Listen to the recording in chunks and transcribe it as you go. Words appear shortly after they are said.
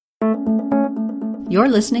You're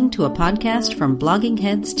listening to a podcast from Blogging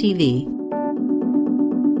Heads TV.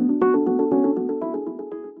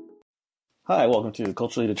 Hi, welcome to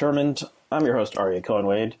Culturally Determined. I'm your host, Aryeh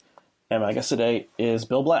Cohen-Wade, and my guest today is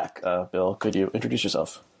Bill Black. Bill, could you introduce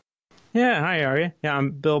yourself? Yeah, hi, Aryeh. Yeah,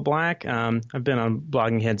 I'm Bill Black. I've been on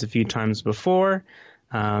Blogging Heads a few times before.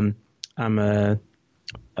 I'm a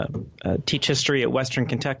teach history at Western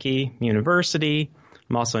Kentucky University.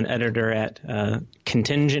 I'm also an editor at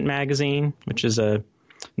Contingent magazine, which is a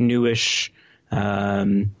newish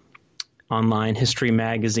online history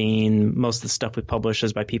magazine. Most of the stuff we publish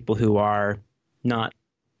is by people who are not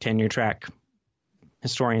tenure track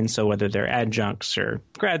historians, so whether they're adjuncts or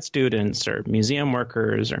grad students or museum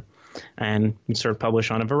workers, and we sort of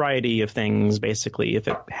publish on a variety of things. Basically, if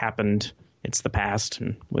it happened, it's the past,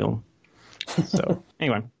 and we'll. So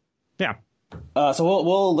anyway, yeah. So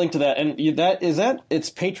we'll link to that, and it's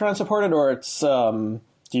Patreon supported, or it's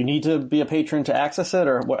do you need to be a patron to access it,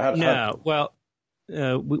 or what? Well,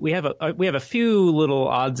 we have a few little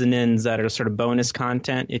odds and ends that are sort of bonus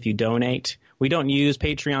content if you donate. We don't use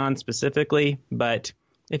Patreon specifically, but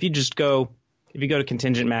if you go to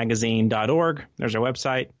contingentmagazine.org, there's our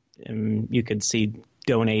website, and you could see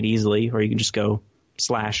donate easily, or you can just go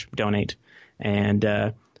 /donate, and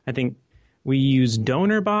I think. We use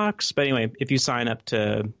DonorBox, but anyway, if you sign up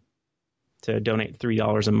to donate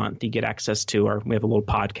 $3 a month, you get access to we have a little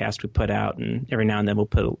podcast we put out, and every now and then we'll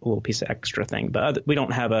put a little piece of extra thing. But we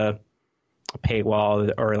don't have a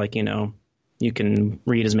paywall, or you can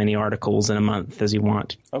read as many articles in a month as you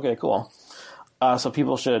want. Okay, cool. So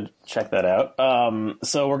people should check that out.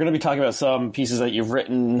 So we're going to be talking about some pieces that you've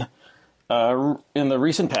written in the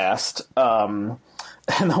recent past, and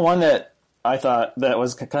the one that I thought that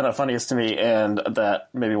was kind of funniest to me, and that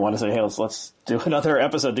made me want to say, hey, let's do another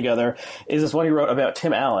episode together, is this one you wrote about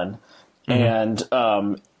Tim Allen and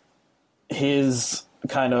his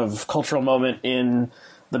kind of cultural moment in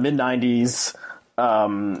the mid-'90s.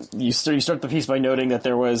 You start the piece by noting that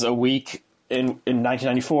there was a week in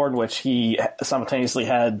 1994 in which he simultaneously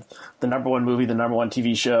had the number one movie, the number one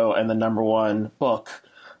TV show, and the number one book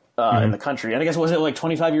in the country. And I guess, was it like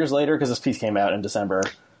 25 years later? Because this piece came out in December.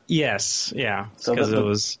 Yes, yeah, because it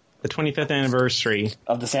was the 25th anniversary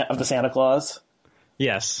of the Santa Claus.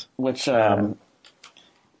 Yes, which not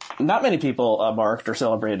many people marked or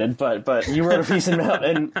celebrated, but you wrote a piece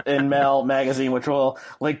in Mail magazine, which we'll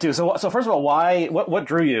link to. So first of all, what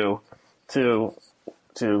drew you to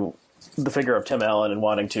the figure of Tim Allen and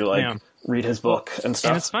wanting to read his book and stuff?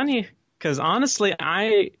 And it's funny because honestly,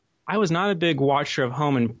 I was not a big watcher of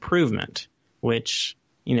Home Improvement, which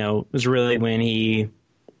was really when he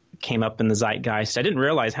came up in the zeitgeist. I didn't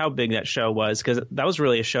realize how big that show was, because that was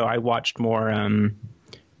really a show I watched more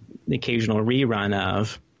the occasional rerun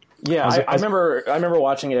of. Yeah, I remember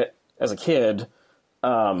watching it as a kid,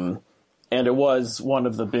 and it was one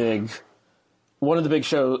of the big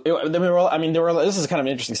shows. This is kind of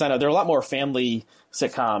an interesting side note. There were a lot more family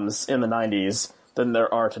sitcoms in the 90s than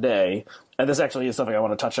there are today, and this actually is something I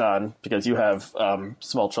want to touch on because you have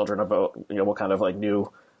small children. About what kind of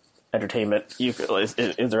new entertainment is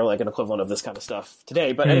there like an equivalent of this kind of stuff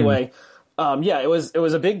today? But anyway, it was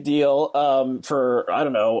a big deal for, I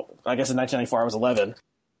don't know, I guess in 1994 I was 11,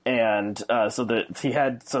 and so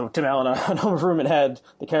Tim Allen on Home Improvement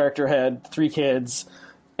the character had 3 kids,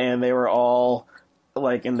 and they were all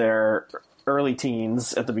like in their early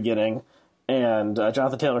teens at the beginning, and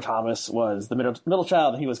Jonathan Taylor Thomas was the middle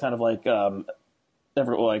child, and he was kind of like all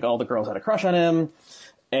the girls had a crush on him,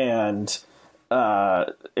 and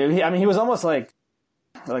he was almost like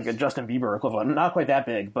a Justin Bieber equivalent. Not quite that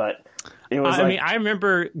big, but it was. I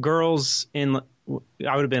remember girls I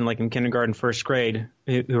would have been like in kindergarten, first grade,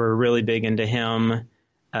 who were really big into him.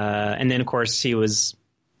 And then, of course, he was,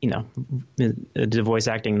 the voice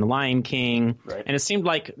acting in The Lion King. Right. And it seemed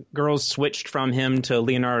like girls switched from him to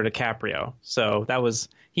Leonardo DiCaprio. So that was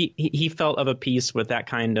he felt of a piece with that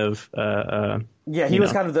kind of. He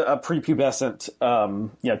was kind of a prepubescent,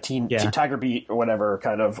 teen Tiger Beat or whatever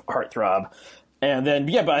kind of heartthrob. And then,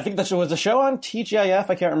 but I think that was a show on TGIF.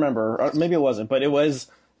 I can't remember. Or maybe it wasn't, but it was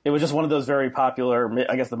just one of those very popular,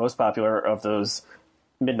 I guess the most popular of those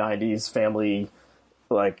mid-'90s family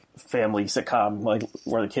sitcom,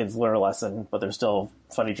 where the kids learn a lesson, but there's still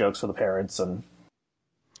funny jokes for the parents. And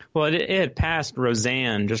well, it had passed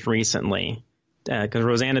Roseanne just recently, because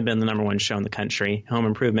Roseanne had been the number one show in the country. Home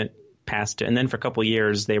Improvement passed it, and then for a couple of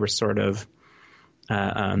years they were sort of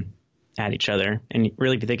at each other. And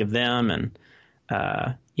really, if you think of them, and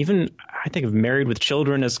even I think of Married with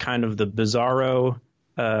Children as kind of the bizarro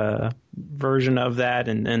version of that,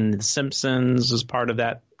 and The Simpsons was part of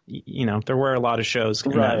that there were a lot of shows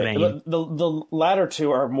in that vein. The latter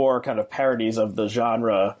two are more kind of parodies of the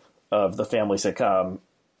genre of the family sitcom.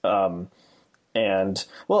 And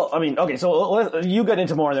well, I mean, okay, so you get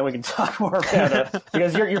into more, and then we can talk more about it,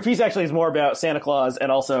 because your piece actually is more about Santa Claus and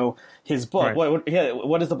also his book. Right.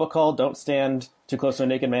 What is the book called? Don't Stand Too Close to a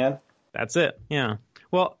Naked Man? That's it. Yeah.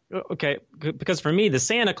 Well, okay, because for me, the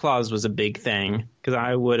Santa Claus was a big thing, because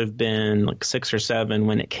I would have been like 6 or 7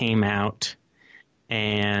 when it came out,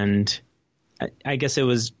 and I guess it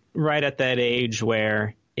was right at that age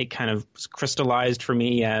where it kind of crystallized for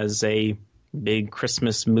me as a big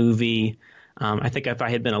Christmas movie. I think if I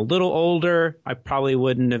had been a little older, I probably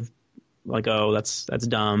wouldn't have like, oh, that's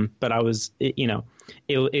dumb. But I was, it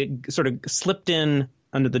sort of slipped in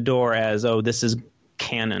under the door as, oh, this is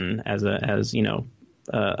canon as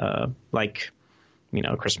like,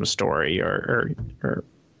 A Christmas Story or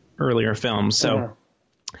earlier films. So,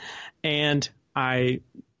 and I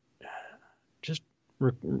just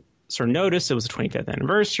sort of noticed it was the 25th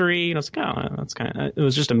anniversary, and I was like, oh, that's kind of, it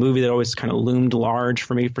was just a movie that always kind of loomed large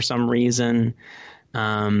for me for some reason.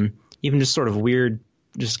 Even just sort of weird,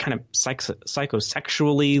 just kind of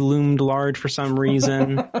psychosexually loomed large for some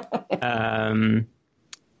reason.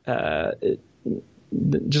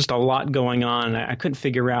 Just a lot going on. I couldn't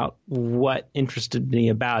figure out what interested me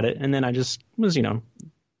about it. And then I just was,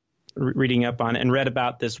 reading up on it and read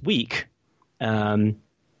about this week,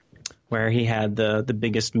 where he had the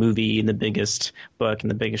biggest movie and the biggest book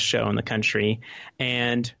and the biggest show in the country.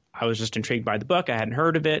 And I was just intrigued by the book. I hadn't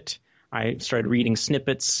heard of it. I started reading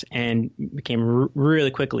snippets and became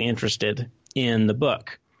really quickly interested in the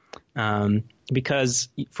book. Because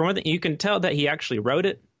from what you can tell that he actually wrote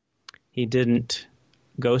it. He didn't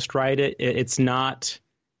ghostwrite it. It's not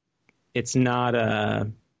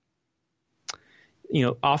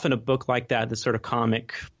often a book like that, the sort of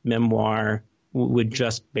comic memoir, would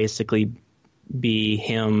just basically be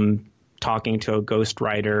him talking to a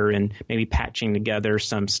ghostwriter and maybe patching together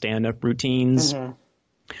some stand-up routines. Mm-hmm.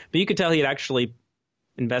 But you could tell he had actually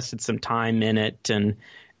invested some time in it and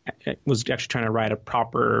was actually trying to write a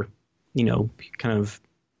proper, kind of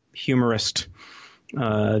humorist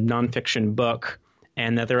nonfiction book,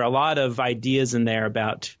 and that there are a lot of ideas in there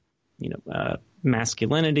about,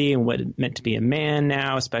 masculinity and what it meant to be a man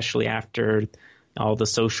now, especially after all the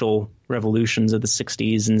social revolutions of the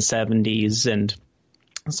 60s and 70s. And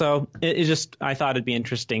so it just, I thought it'd be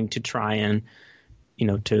interesting to try and,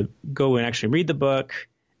 to go and actually read the book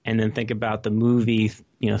and then think about the movie,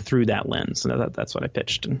 through that lens. So that's what I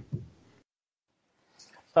pitched.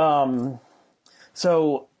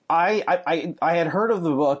 So I had heard of the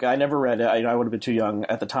book. I never read it. I would have been too young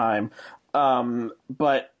at the time.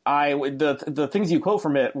 But the things you quote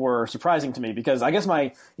from it were surprising to me, because I guess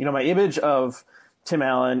my image of Tim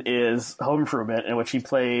Allen is Home Improvement, in which he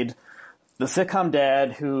played the sitcom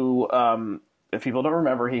dad who, if people don't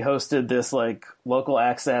remember, he hosted this like local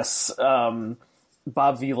access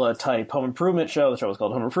Bob Vila type home improvement show. The show was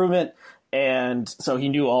called Home Improvement. And so he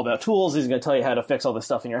knew all about tools. He's going to tell you how to fix all this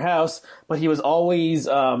stuff in your house. But he was always,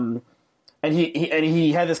 and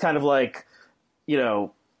he had this kind of like,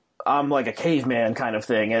 I'm like a caveman kind of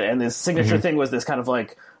thing. And his signature thing was this kind of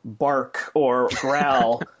like bark or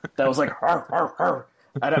growl that was like, "Arr, arr, arr."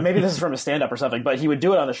 Maybe this is from a stand-up or something, but he would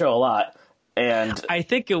do it on the show a lot. And I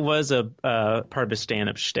think it was a part of his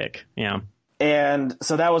stand-up shtick. Yeah. And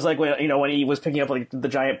so that was like when he was picking up like the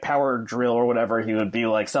giant power drill or whatever, he would be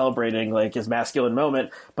like celebrating like his masculine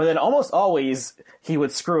moment. But then almost always he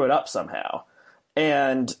would screw it up somehow,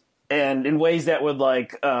 and in ways that would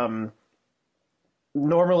like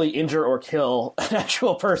normally injure or kill an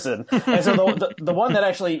actual person. And so the one that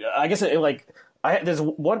actually, I guess there's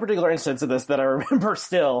one particular instance of this that I remember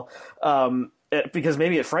still, because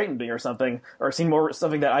maybe it frightened me or something, or seemed more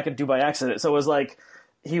something that I could do by accident. So it was like,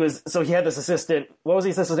 he had this assistant, what was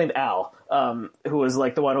the assistant's name? Al, who was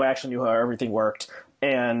like the one who actually knew how everything worked.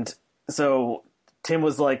 And so Tim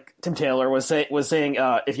Taylor was saying,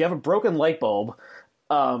 if you have a broken light bulb,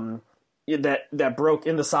 that broke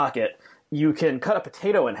in the socket, you can cut a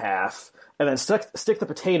potato in half and then stick the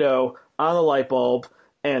potato on the light bulb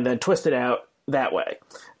and then twist it out that way.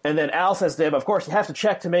 And then Al says to him, of course, you have to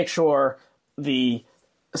check to make sure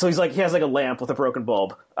so he's like, he has like a lamp with a broken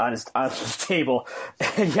bulb on his table.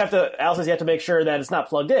 And Al says you have to make sure that it's not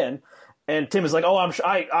plugged in. And Tim is like, oh,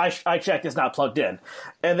 I checked, it's not plugged in.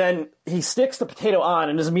 And then he sticks the potato on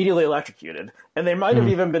and is immediately electrocuted. And there might have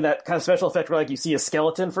even been that kind of special effect where like you see a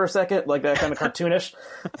skeleton for a second, like that kind of cartoonish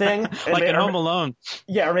thing. Like in Home Alone.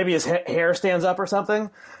 Yeah, or maybe his hair stands up or something.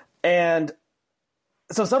 And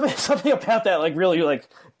so something about that like really like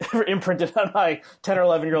imprinted on my 10 or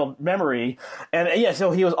 11-year-old memory. And yeah,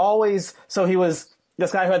 so he was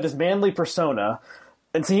this guy who had this manly persona,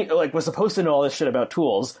 and so he like was supposed to know all this shit about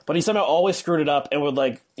tools, but he somehow always screwed it up and would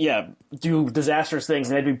like do disastrous things,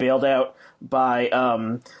 and had to be bailed out by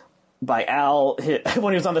Al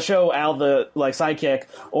when he was on the show, Al the like sidekick,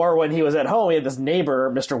 or when he was at home, he had this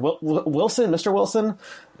neighbor, Mr. Wilson,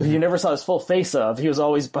 who you never saw his full face of. He was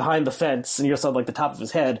always behind the fence, and you just saw like the top of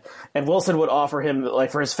his head. And Wilson would offer him, like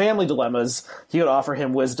for his family dilemmas, he would offer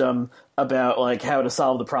him wisdom about like how to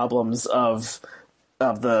solve the problems of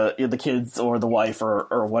the kids or the wife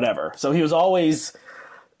or whatever. So he was always,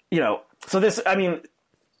 so this, I mean,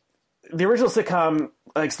 the original sitcom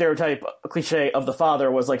like stereotype cliche of the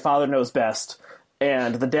father was like father knows best,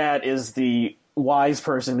 and the dad is the wise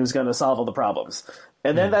person who's going to solve all the problems.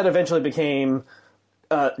 And then that eventually became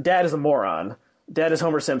dad is a moron. Dad is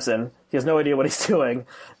Homer Simpson. He has no idea what he's doing.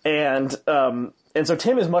 And so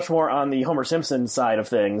Tim is much more on the Homer Simpson side of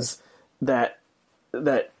things, that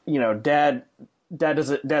dad's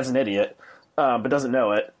an idiot, but doesn't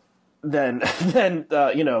know it, than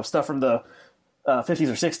stuff from the 50s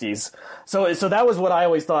or 60s. So that was what I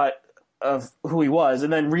always thought of who he was.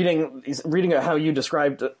 And then reading how you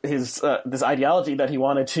described his this ideology that he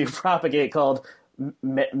wanted to propagate called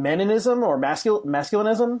meninism or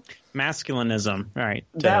masculinism. Masculinism, right?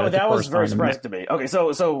 That was very surprising to me. Okay,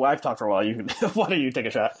 so I've talked for a while. You can why don't you take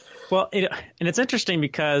a shot? Well, and it's interesting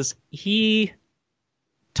because he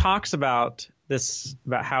talks about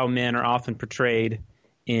how men are often portrayed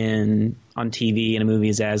on TV and in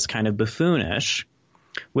movies as kind of buffoonish,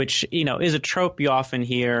 which is a trope you often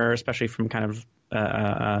hear, especially from kind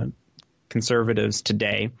of conservatives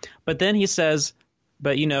today. But then he says,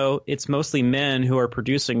 but it's mostly men who are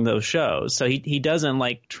producing those shows. So he doesn't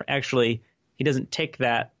like he doesn't take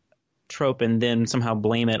that trope and then somehow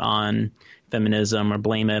blame it on feminism or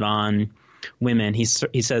blame it on women. He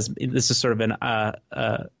says this is sort of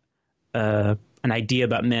an idea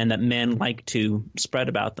about men that men like to spread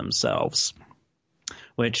about themselves,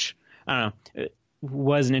 which I don't know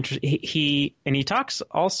was an interesting. He talks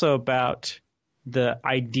also about the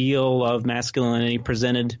ideal of masculinity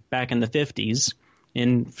presented back in the 50s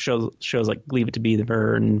in shows like Leave It to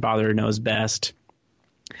Beaver and Father Knows Best,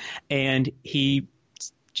 and he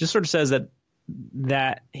just sort of says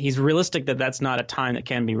that he's realistic that that's not a time that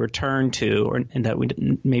can be returned to, and that we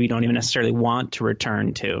maybe don't even necessarily want to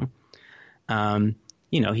return to.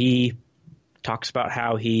 He talks about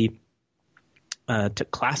how he took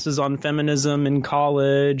classes on feminism in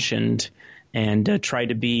college and tried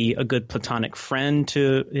to be a good platonic friend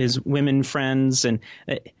to his women friends. And,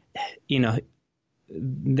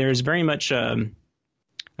 there's very much a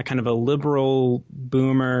kind of a liberal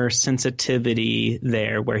boomer sensitivity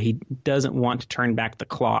there where he doesn't want to turn back the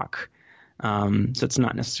clock. So it's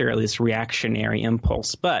not necessarily this reactionary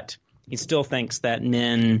impulse, but he still thinks that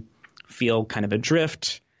men feel kind of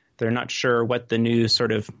adrift. They're not sure what the new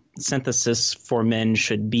sort of synthesis for men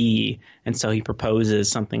should be. And so he proposes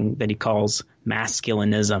something that he calls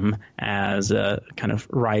masculinism as a kind of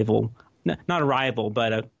rival, not a rival,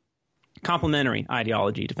 but a complementary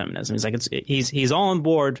ideology to feminism. He's like, he's all on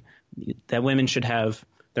board that women should have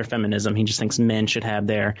their feminism. He just thinks men should have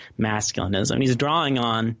their masculinism. And he's drawing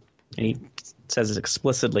on, and he says it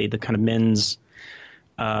explicitly, the kind of men's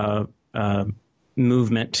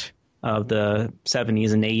movement of the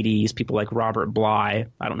 70s and 80s, people like Robert Bly.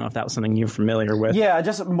 I don't know if that was something you're familiar with. Yeah,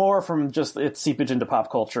 just more from just its seepage into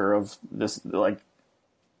pop culture of this like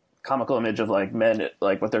comical image of like men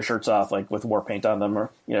like with their shirts off, like with war paint on them,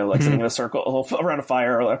 or like sitting in a circle around a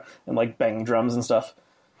fire and like banging drums and stuff.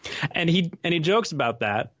 And he jokes about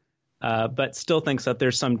that, but still thinks that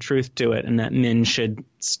there's some truth to it, and that men should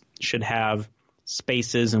have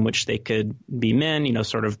spaces in which they could be men.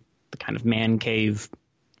 Sort of the kind of man cave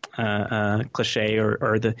cliche,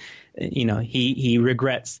 or the he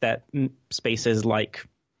regrets that spaces like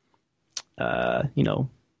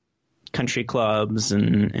country clubs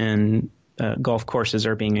and golf courses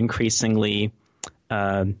are being increasingly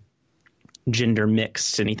gender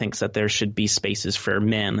mixed, and he thinks that there should be spaces for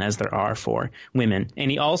men as there are for women.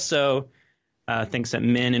 And he also thinks that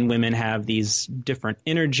men and women have these different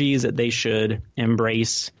energies that they should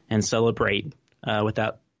embrace and celebrate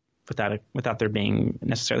without there being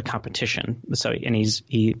necessarily competition. So, and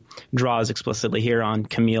he draws explicitly here on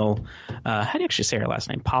Camille. How do you actually say her last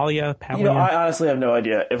name? Paglia? I honestly have no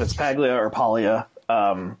idea if it's Paglia or Paglia.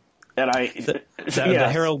 The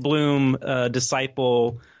Harold Bloom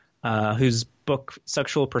disciple, whose book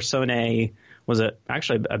Sexual Personae was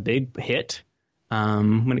actually a big hit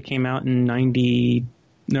when it came out in the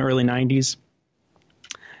early 90s.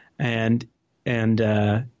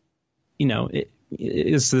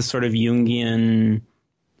 It's this sort of Jungian,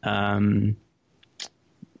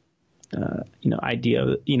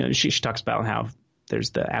 idea. She talks about how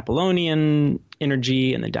there's the Apollonian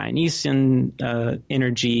energy and the Dionysian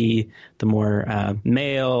energy, the more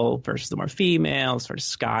male versus the more female, sort of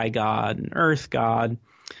sky god and earth god,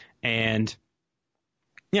 and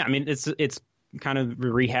it's kind of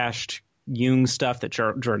rehashed Jung stuff that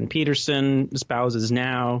Jordan Peterson espouses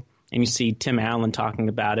now. And you see Tim Allen talking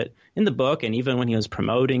about it in the book, and even when he was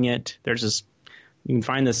promoting it, you can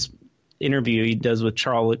find this interview he does with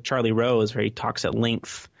Charlie Rose where he talks at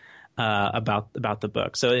length about the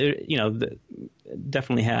book. So it,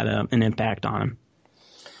 definitely had an impact on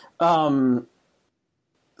him.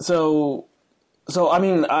 So I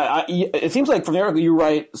mean, it seems like from the article you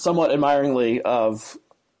write somewhat admiringly of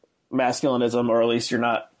masculinism, or at least you're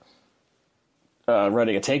not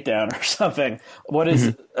writing a takedown or something. What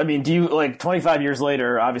is, I mean, do you, 25 years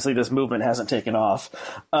later, obviously this movement hasn't taken off.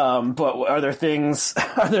 But are there things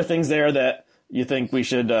there that you think we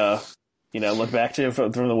should, look back to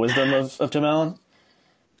from the wisdom of Tim Allen?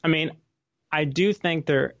 I mean, I do think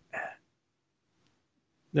there's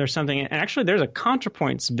something, and actually there's a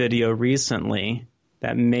ContraPoints video recently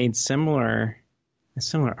that made a similar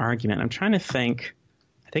argument. I'm trying to think,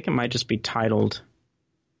 I think it might just be titled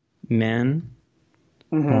Men.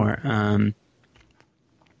 Or and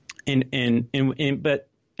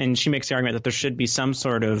she makes the argument that there should be some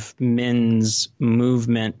sort of men's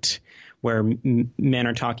movement where men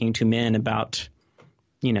are talking to men about,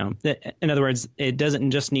 in other words, it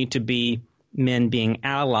doesn't just need to be men being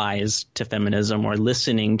allies to feminism or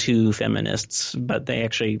listening to feminists, but they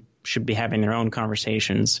actually should be having their own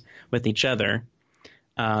conversations with each other.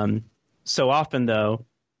 So often, though,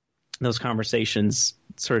 those conversations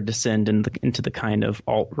sort of descend into the kind of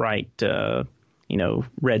alt-right,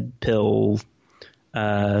 red pill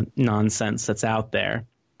nonsense that's out there.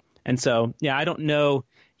 And so, yeah, I don't know.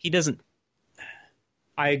 He doesn't.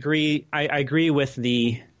 I agree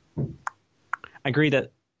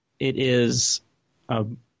that it is a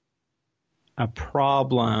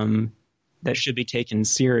problem that should be taken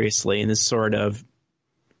seriously in this sort of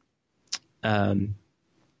kind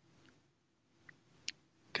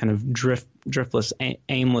of driftless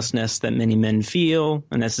aimlessness that many men feel.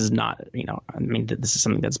 And this is not, this is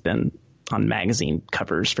something that's been on magazine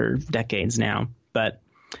covers for decades now. But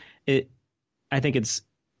I think it's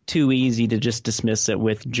too easy to just dismiss it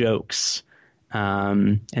with jokes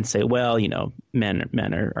and say, well,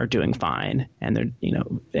 men are doing fine. And they're,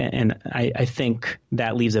 and I think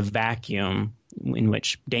that leaves a vacuum in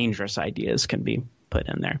which dangerous ideas can be put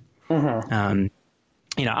in there.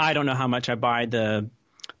 I don't know how much I buy the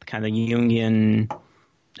kind of Jungian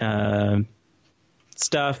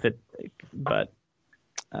stuff, but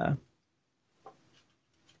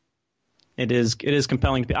it is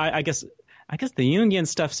compelling. I guess the Jungian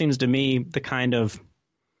stuff seems to me the kind of,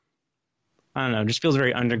 I don't know, just feels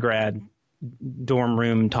very undergrad dorm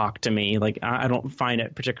room talk to me. Like I don't find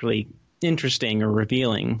it particularly interesting or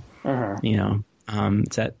revealing.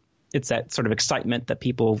 It's that sort of excitement that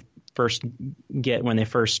people first get when they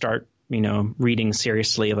first start reading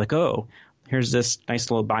seriously, like, oh, here's this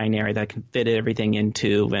nice little binary that I can fit everything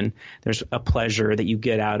into, and there's a pleasure that you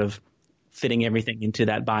get out of fitting everything into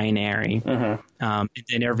that binary. And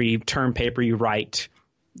then every term paper you write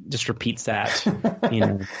just repeats that.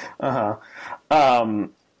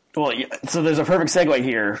 Well, so there's a perfect segue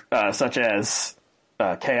here, such as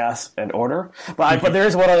chaos and order. But there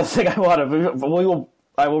is one other thing I want to.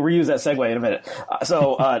 I will reuse that segue in a minute.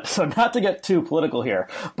 So not to get too political here,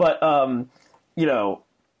 but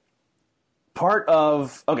part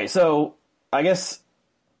of so I guess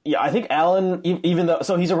I think Allen, even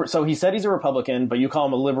though he said he's a Republican, but you call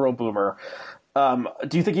him a liberal boomer.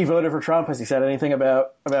 Do you think he voted for Trump? Has he said anything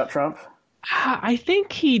about Trump? I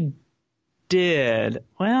think he did.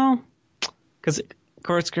 Well, because of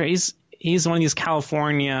course he's one of these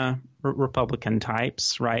California Republican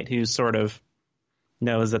types, right? Who sort of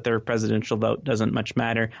knows that their presidential vote doesn't much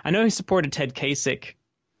matter. I know he supported Ted Kasich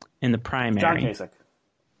in the primary. John Kasich.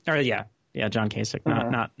 Or yeah, John Kasich,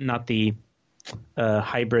 not the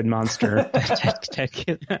hybrid monster.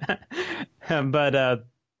 But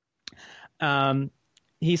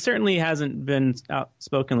he certainly hasn't been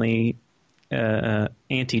outspokenly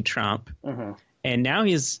anti-Trump. And now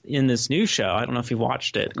he's in this new show. I don't know if you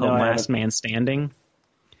watched it, called Last Man Standing.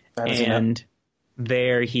 And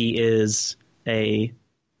there he is the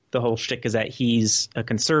whole shtick is that he's a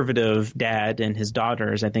conservative dad and his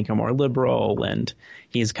daughters, I think, are more liberal, and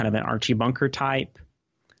he's kind of an Archie Bunker type.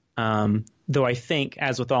 Though I think,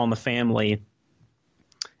 as with All in the Family,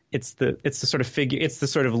 it's the sort of figure, it's the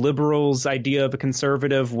sort of liberals' idea of a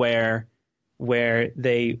conservative where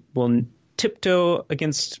they will tiptoe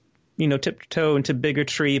into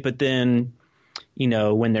bigotry, but then,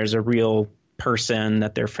 when there's a real person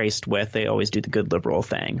that they're faced with, they always do the good liberal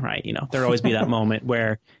thing, right? There'll always be that moment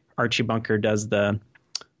where Archie Bunker does the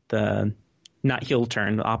not heel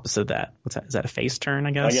turn, the opposite of that. What's that? Is that a face turn,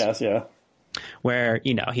 I guess? I guess, yeah. Where,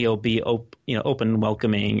 he'll be open,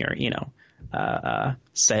 welcoming, or,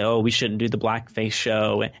 say, oh, we shouldn't do the blackface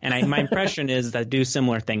show. And my impression is that do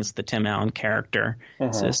similar things to the Tim Allen character.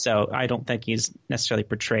 So I don't think he's necessarily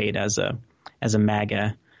portrayed as a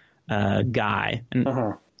MAGA guy.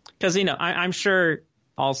 And because, I'm sure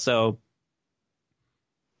also,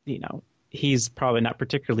 he's probably not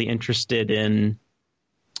particularly interested in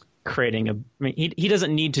creating he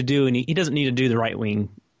doesn't need to do the right wing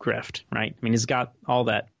grift, right? I mean, he's got all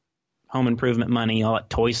that home improvement money, all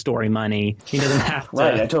that Toy Story money. He doesn't have to.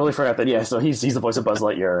 Right, I totally forgot that. Yeah, so he's the voice of Buzz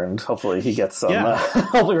Lightyear, and hopefully he gets some.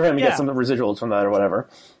 Hopefully for him, he gets some residuals from that or whatever.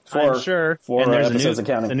 I'm sure. For and episodes of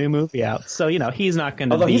counting. The new movie out, so he's not going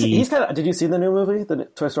to be. Although he's kind of. Did you see the new movie, the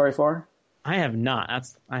Toy Story 4? I have not.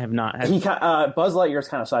 I have not. Buzz Lightyear's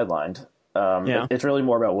kind of sidelined. It's really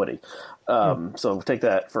more about Woody. So take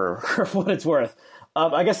that for what it's worth.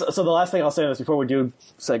 I guess so. The last thing I'll say on this before we do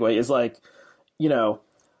segue is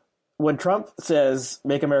when Trump says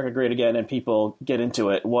 "Make America Great Again" and people get into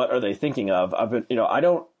it, what are they thinking of? I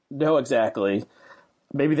don't know exactly.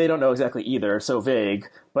 Maybe they don't know exactly either. So vague.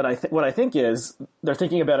 But what I think is they're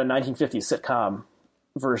thinking about a 1950s sitcom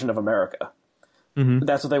version of America.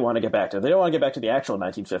 That's what they want to get back to. They don't want to get back to the actual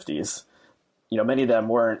 1950s. Many of them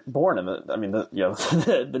weren't born in the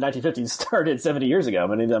 1950s started 70 years ago.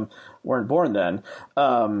 Many of them weren't born then.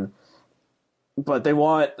 But they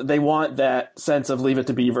want that sense of Leave It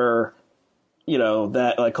to Beaver,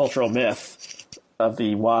 that cultural myth of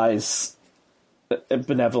the wise,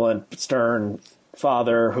 benevolent, stern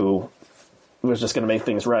father who was just going to make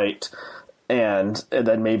things right. And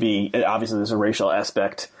then maybe, obviously there's a racial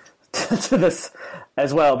aspect to this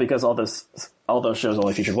as well, because all those shows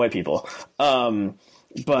only featured white people.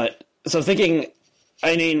 But so thinking,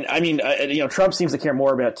 Trump seems to care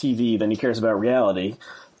more about TV than he cares about reality.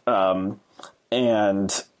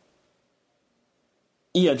 And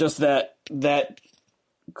yeah, just that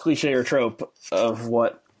cliche or trope of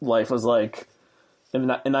what life was like in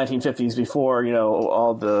the 1950s before,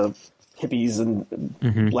 all the hippies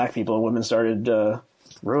and black people and women started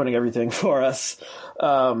ruining everything for us.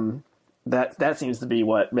 That seems to be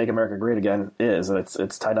what Make America Great Again is, and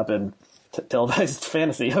it's tied up in televised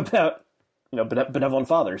fantasy about benevolent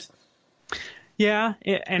fathers. Yeah,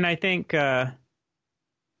 and I think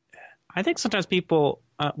sometimes people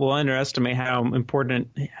will underestimate how important.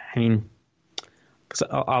 I mean, 'cause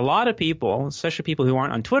a lot of people, especially people who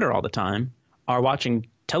aren't on Twitter all the time, are watching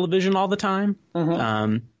television all the time.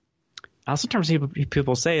 I'll sometimes hear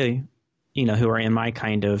people say, who are in my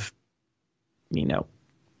kind of,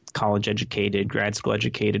 college educated, grad school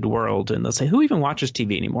educated world, and they'll say, who even watches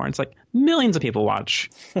TV anymore? And it's like millions of people watch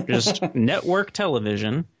just network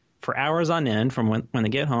television for hours on end from when they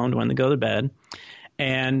get home to when they go to bed.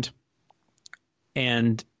 And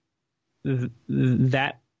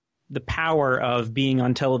that the power of being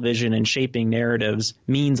on television and shaping narratives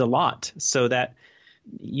means a lot, so that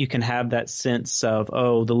you can have that sense of,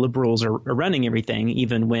 oh, the liberals are running everything,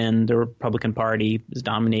 even when the Republican Party is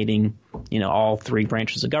dominating, all three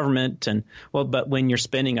branches of government. And but when you're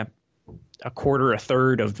spending a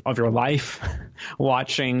third of your life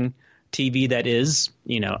watching TV that is,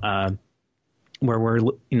 where we're,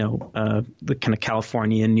 the kind of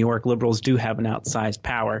California and New York liberals do have an outsized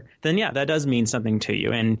power, then yeah, that does mean something to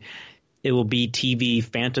you. And it will be TV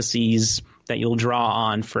fantasies that you'll draw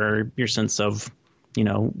on for your sense of,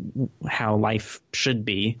 how life should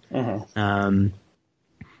be. So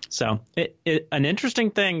an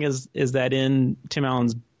interesting thing is that in Tim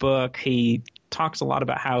Allen's book, he talks a lot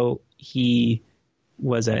about how he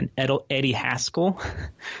was an Eddie Haskell.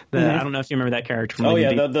 I don't know if you remember that character. From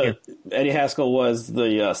the Eddie Haskell was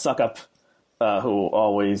the suck-up who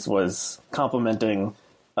always was complimenting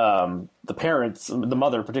the parents, the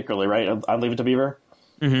mother particularly, right? On Leave It to Beaver.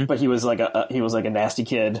 But he was like a nasty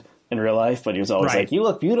kid in real life, but he was always like, "You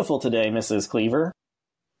look beautiful today, Mrs. Cleaver."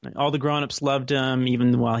 All the grown-ups loved him,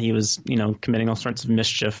 even while he was, committing all sorts of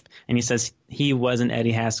mischief. And he says he was an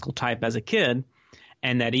Eddie Haskell type as a kid,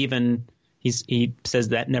 and that even he says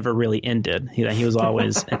that never really ended. He was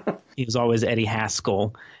always Eddie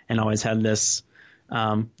Haskell, and always had this,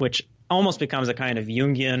 which almost becomes a kind of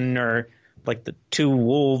Jungian, or like the two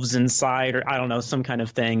wolves inside, or I don't know, some kind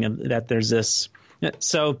of thing that there's this.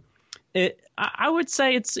 So I would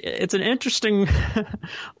say it's an interesting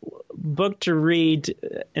book to read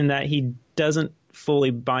in that he doesn't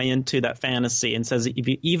fully buy into that fantasy and says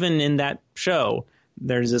even in that show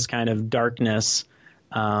there's this kind of darkness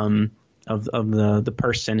of the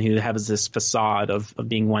person who has this facade of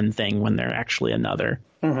being one thing when they're actually another.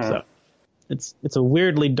 Mm-hmm. So it's a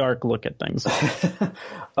weirdly dark look at things.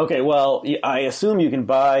 Okay, well, I assume you can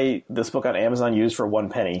buy this book on Amazon used for 1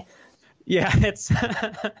 penny. Yeah,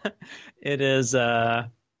 it is.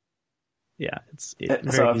 Yeah, it's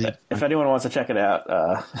very easy. If anyone wants to check it out,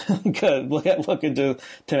 look into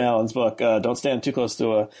Tim Allen's book. Don't stand too close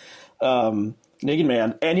to a naked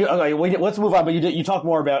man. And let's move on. But you talk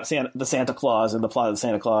more about the Santa Claus and the plot of the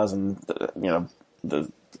Santa Claus and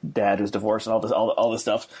the dad who's divorced and all this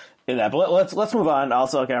stuff in that. But let's move on.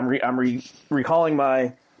 Also, okay, I'm recalling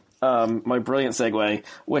my my brilliant segue,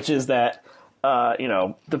 which is that.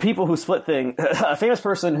 The people who split a famous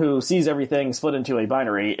person who sees everything split into a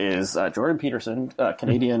binary is Jordan Peterson,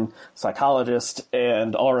 Canadian psychologist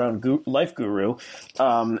and all-around life guru.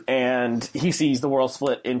 And he sees the world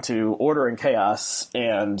split into order and chaos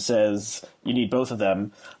and says you need both of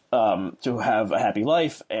them to have a happy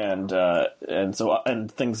life. And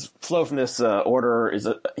things flow from this order.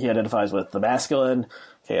 He identifies with the masculine,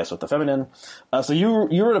 chaos with the feminine. So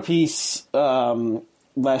you wrote a piece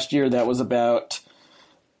last year that was about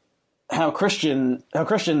how Christians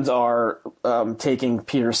are taking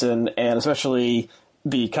Peterson, and especially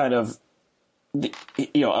the kind of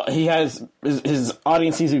he has his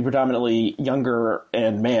audience seems to be predominantly younger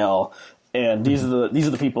and male, and these are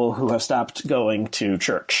the people who have stopped going to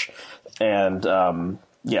church, and so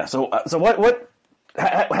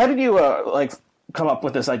how did you come up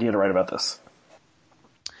with this idea to write about this?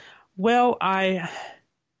 Well,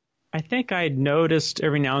 I think I noticed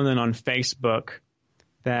every now and then on Facebook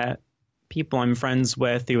that people I'm friends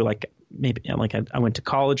with who I went to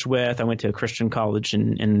college with, I went to a Christian college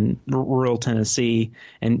in rural Tennessee,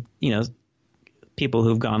 and people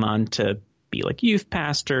who've gone on to be like youth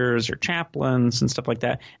pastors or chaplains and stuff like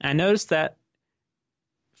that. And I noticed that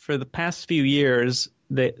for the past few years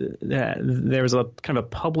that there was a kind of a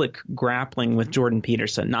public grappling with Jordan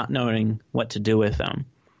Peterson, not knowing what to do with him.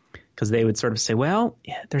 Because they would sort of say, well,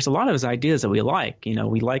 there's a lot of his ideas that we like.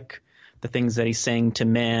 We like the things that he's saying to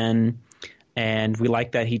men, and we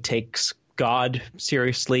like that he takes God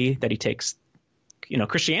seriously, that he takes,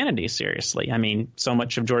 Christianity seriously. I mean, so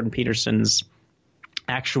much of Jordan Peterson's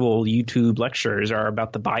actual YouTube lectures are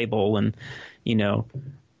about the Bible, and,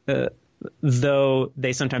 though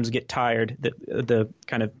they sometimes get tired, the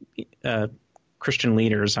kind of Christian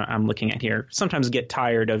leaders I'm looking at here sometimes get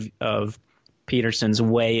tired of Peterson's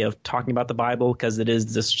way of talking about the Bible, because it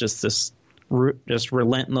is this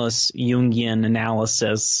relentless Jungian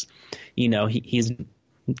analysis. He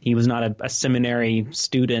was not a seminary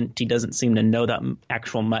student. He doesn't seem to know that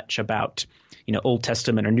actual much about Old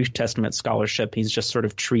Testament or New Testament scholarship. He's just sort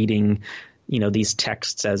of treating these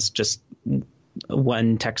texts as just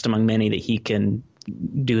one text among many that he can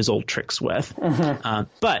do his old tricks with. Mm-hmm.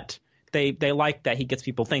 But they like that he gets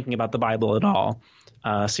people thinking about the Bible at all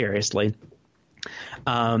seriously.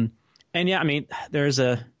 There's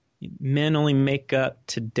men only make up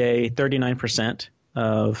today 39%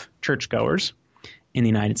 of churchgoers in the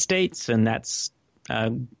United States, and that's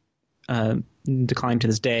declined to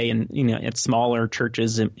this day. And at smaller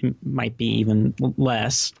churches, it might be even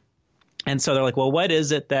less. And so they're like, well, what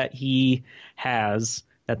is it that he has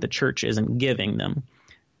that the church isn't giving them?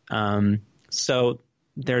 So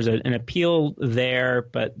there's an appeal there,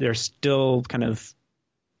 but they're still kind of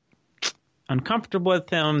uncomfortable with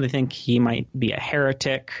him. They think he might be a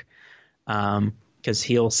heretic because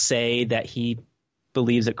he'll say that he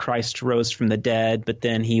believes that Christ rose from the dead, but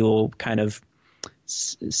then he will kind of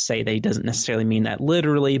say that he doesn't necessarily mean that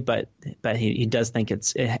literally, but he does think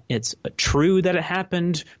it's true that it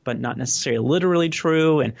happened, but not necessarily literally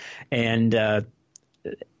true. And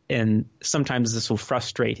sometimes this will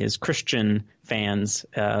frustrate his Christian fans.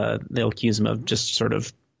 They'll accuse him of just sort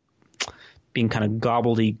of being kind of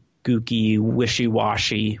gobbledygooky,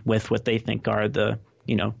 wishy-washy with what they think are the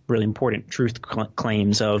really important truth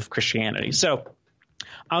claims of Christianity. So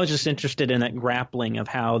I was just interested in that grappling of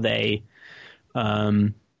how they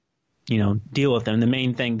deal with them. The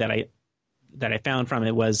main thing that I found from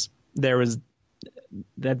it was there's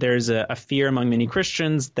a fear among many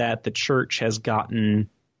Christians that the church has gotten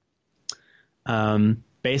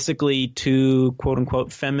basically too, quote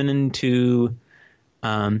unquote, feminine, to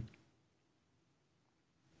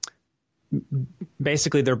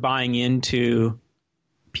basically they're buying into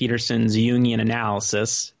Peterson's Jungian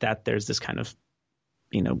analysis that there's this kind of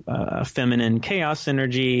feminine chaos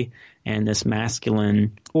energy and this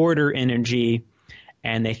masculine order energy.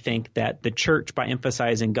 And they think that the church, by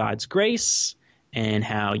emphasizing God's grace and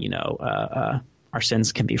how, our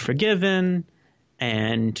sins can be forgiven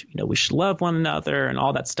and, we should love one another and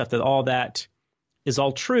all that stuff, that all that is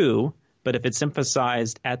all true. But if it's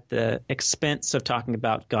emphasized at the expense of talking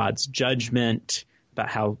about God's judgment, about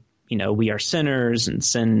how, we are sinners and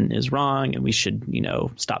sin is wrong and we should,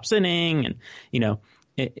 stop sinning. And,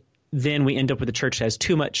 then we end up with a church that has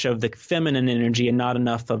too much of the feminine energy and not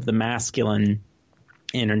enough of the masculine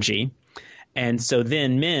energy. And so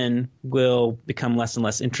then men will become less and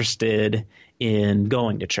less interested in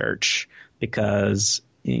going to church because,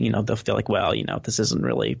 they'll feel like, well, this isn't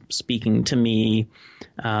really speaking to me.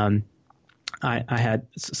 I had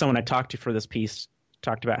someone I talked to for this piece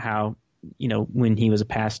talked about how, when he was a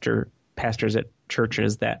pastors at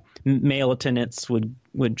churches, that male attendance would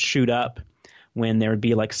shoot up when there would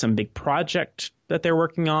be like some big project that they're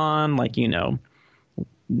working on, like,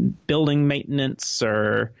 building maintenance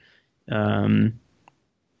or,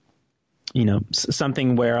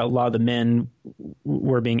 something where a lot of the men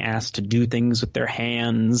were being asked to do things with their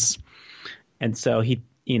hands. And so he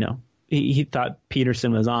thought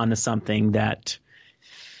Peterson was on to something that,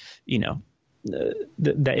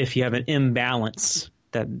 that if you have an imbalance,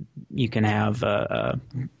 that you can have how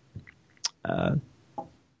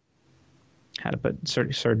to put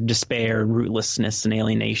sort of despair, rootlessness, and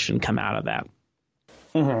alienation come out of that.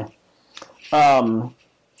 Mm-hmm.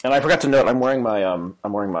 And I forgot to note, I'm wearing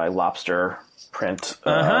my lobster print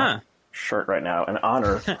shirt right now in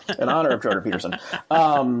honor of Jordan Peterson.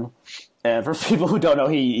 And for people who don't know,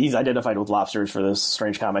 he's identified with lobsters for this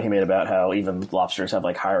strange comment he made about how even lobsters have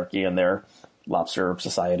like hierarchy in their lobster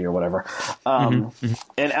society or whatever. And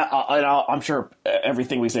I'm sure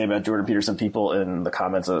everything we say about Jordan Peterson, people in the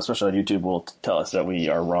comments, especially on YouTube, will tell us that we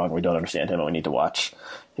are wrong, we don't understand him, and we need to watch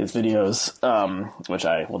his videos, which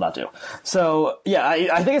I will not do. So yeah,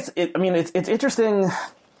 I think it's interesting,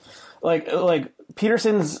 like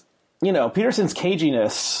Peterson's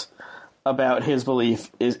caginess about his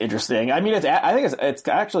belief is interesting. I mean, I think it's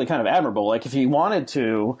actually kind of admirable. Like if he wanted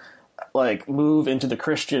to like move into the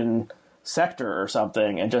Christian sector or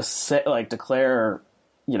something and just say, like declare,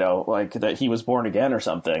 like that he was born again or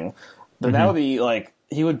something, then that would be like,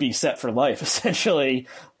 he would be set for life essentially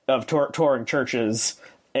of touring churches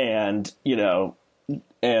and,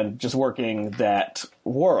 and just working that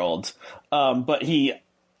world. But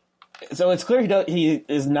so it's clear he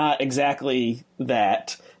is not exactly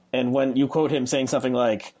that. And when you quote him saying something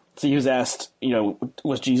like, so he was asked,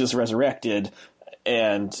 was Jesus resurrected?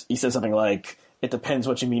 And he said something like, it depends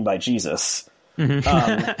what you mean by Jesus.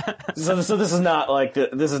 Mm-hmm. So this is not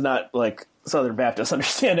like Southern Baptist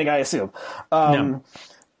understanding, I assume. No.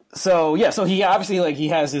 So he obviously he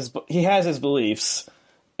has his beliefs,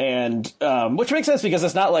 and which makes sense because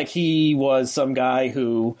it's not like he was some guy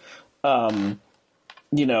who,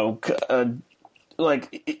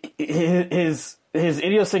 like his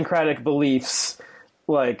idiosyncratic beliefs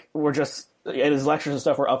were just, and his lectures and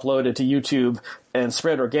stuff were uploaded to YouTube and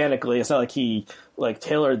spread organically. It's not like he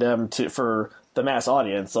tailored them for the mass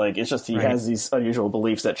audience. Like it's just he has these unusual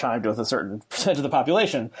beliefs that chimed with a certain percentage of the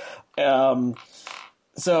population.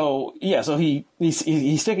 So he's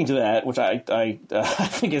sticking to that, which I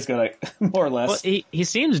think is going to more or less. Well, he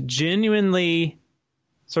seems genuinely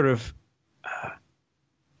sort of.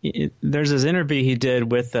 There's this interview he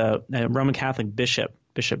did with a Roman Catholic Bishop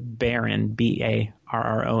Barron,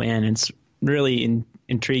 Barron. It's really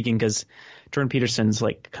intriguing because Jordan Peterson's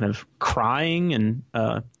like kind of crying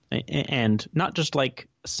and not just like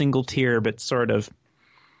a single tear, but sort of,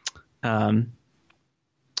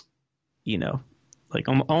 like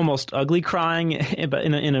almost ugly crying, but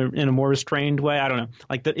in a more restrained way. I don't know.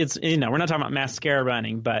 Like it's we're not talking about mascara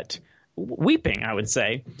running, but weeping, I would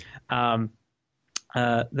say.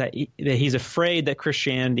 That he's afraid that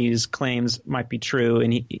Christianity's claims might be true,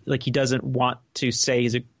 and he doesn't want to say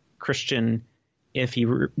he's a Christian if he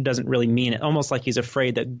doesn't really mean it. Almost like he's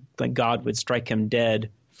afraid that God would strike him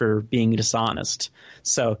dead for being dishonest.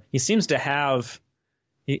 So he seems to have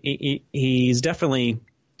he's definitely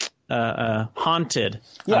haunted.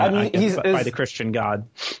 Yeah, by the Christian God.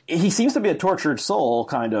 He seems to be a tortured soul,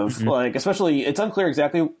 kind of especially. It's unclear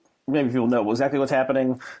exactly. Maybe people know exactly what's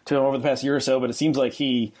happening to him over the past year or so, but it seems like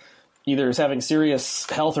he either is having serious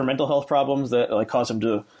health or mental health problems that cause him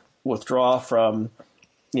to withdraw from,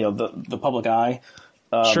 the public eye.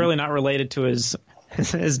 Surely not related to his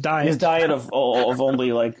diet. His diet of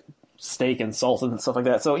only steak and salt and stuff like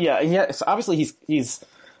that. So yeah, so obviously he's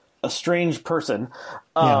a strange person.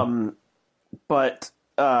 But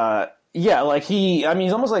Yeah, like he's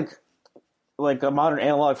almost like a modern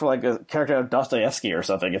analog for like a character of Dostoevsky or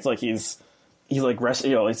something. It's like he's like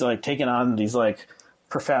he's like taking on these like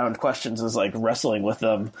profound questions, is like wrestling with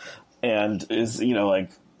them, and is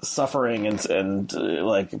like suffering and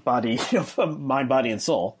like body, mind, body, and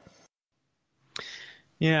soul.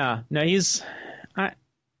 Yeah, no,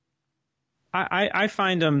 I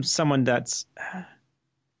find him someone that's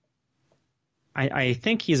I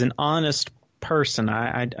think he's an honest person.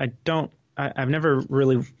 I've never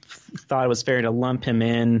really thought it was fair to lump him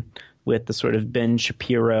in with the sort of Ben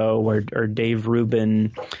Shapiro or Dave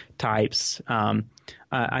Rubin types.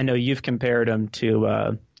 I know you've compared him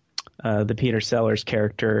to the Peter Sellers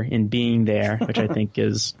character in Being There, which I think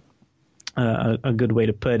is a good way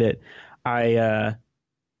to put it.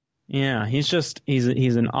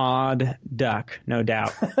 He's an odd duck, no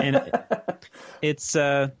doubt, and it's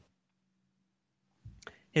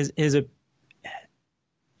his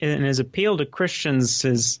appeal to Christians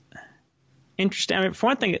is interesting. I mean, for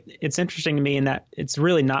one thing, it's interesting to me in that it's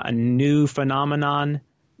really not a new phenomenon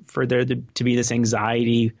for there to be this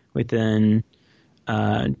anxiety within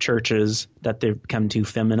churches that they've become too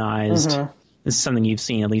feminized. Mm-hmm. This is something you've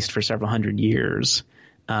seen at least for several hundred years.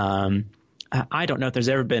 I don't know if there's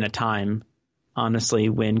ever been a time, honestly,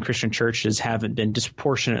 when Christian churches haven't been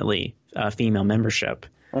disproportionately female membership.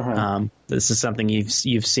 Mm-hmm. This is something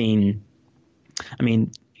you've seen. I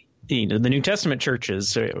mean, the New Testament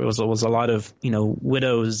churches, it was a lot of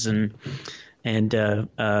widows and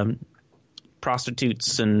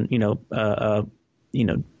prostitutes, and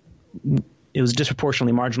it was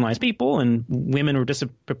disproportionately marginalized people, and women were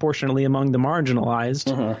disproportionately among the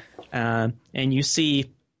marginalized. Mm-hmm. And you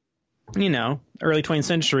see, early 20th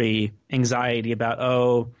century anxiety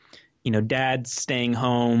about dad's staying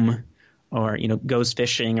home or goes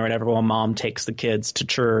fishing or whatever while mom takes the kids to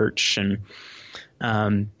church, and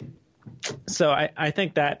so I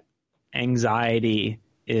think that anxiety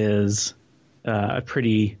is a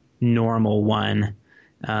pretty normal one.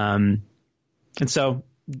 And so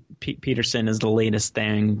Peterson is the latest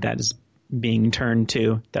thing that is being turned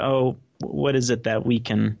to. What is it that we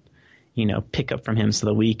can, pick up from him so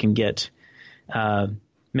that we can get men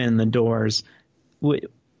in the doors,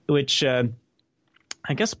 which I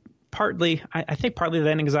guess partly, I think partly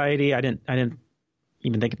that anxiety, I didn't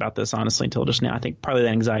even think about this honestly until just now. I think partly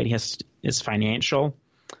that anxiety is financial,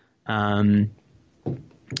 because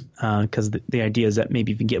the idea is that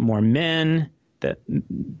maybe if you get more men, that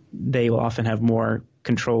they will often have more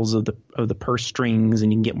controls of the purse strings,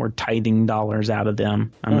 and you can get more tithing dollars out of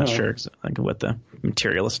them. I'm not sure what the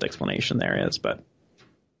materialist explanation there is, but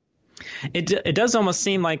it does almost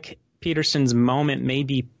seem like Peterson's moment may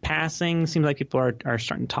be passing. Seems like people are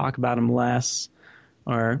starting to talk about him less,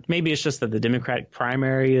 or maybe it's just that the Democratic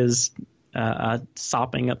primary is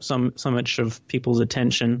sopping up so much of people's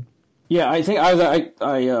attention. Yeah, I think I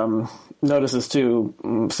noticed this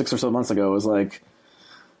too 6 or so months ago. It was like,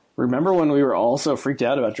 remember when we were all so freaked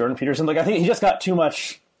out about Jordan Peterson? Like, I think he just got too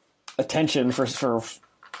much attention for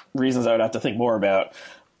reasons I would have to think more about.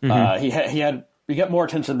 Mm-hmm. He got more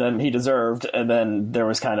attention than he deserved, and then there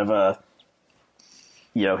was kind of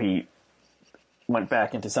he went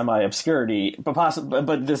back into semi-obscurity,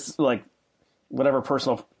 but this, like, whatever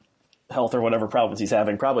personal health or whatever problems he's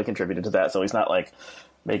having probably contributed to that. So he's not like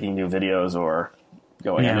making new videos or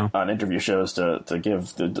going on interview shows to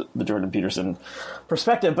give the Jordan Peterson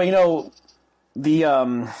perspective. But the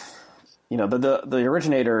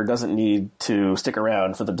originator doesn't need to stick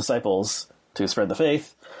around for the disciples to spread the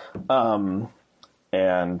faith.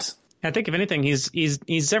 And I think if anything, he's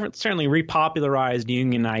certainly repopularized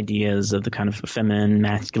Jungian ideas of the kind of feminine,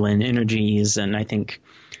 masculine energies, and I think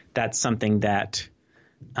that's something that,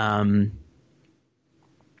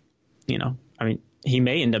 he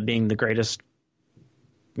may end up being the greatest,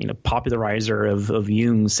 popularizer of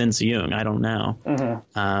Jung since Jung. I don't know.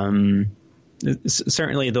 Mm-hmm.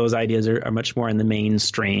 Certainly, those ideas are much more in the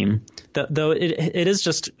mainstream. Though it is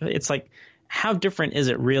just, it's like, how different is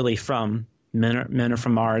it really from men are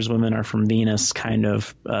from Mars, women are from Venus kind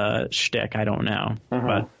of shtick? I don't know. Mm-hmm.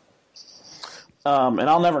 But and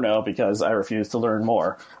I'll never know because I refuse to learn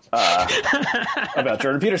more about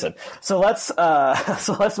Jordan Peterson. So let's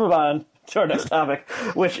move on to our next topic,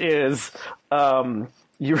 which is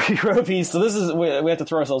you wrote a piece. So this is we have to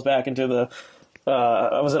throw ourselves back into the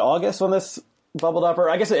was it August when this bubbled up, or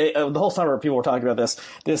I guess the whole summer people were talking about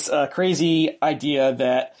this crazy idea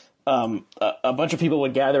that a bunch of people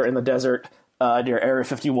would gather in the desert near Area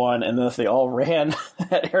 51, and then if they all ran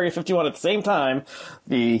at Area 51 at the same time,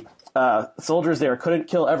 the soldiers there couldn't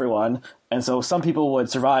kill everyone, and so some people would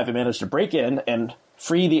survive and manage to break in and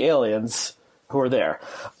free the aliens who are there.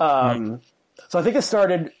 So I think it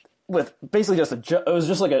started with basically just it was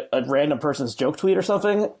just like a random person's joke tweet or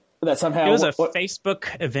something that somehow... It was a Facebook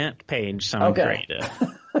event page someone created.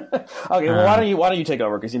 Okay, well, why don't you take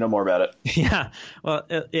over because you know more about it? Yeah, well,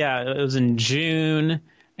 it was in June,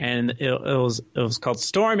 and it was called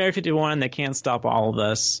Storm Area 51. They can't stop all of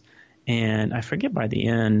us, and I forget by the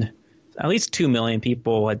end, at least 2 million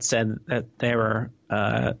people had said that they were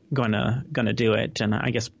gonna do it, and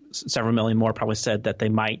I guess several million more probably said that they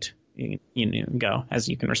might. Go, as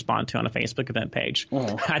you can respond to on a Facebook event page.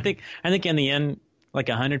 I think in the end, like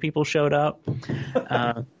 100 people showed up.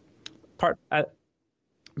 Part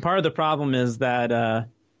of the problem is that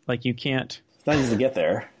like you can't. It's not easy to get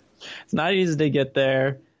there. It's not easy to get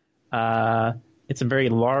there. It's a very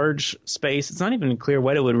large space. It's not even clear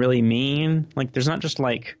what it would really mean. Like there's not just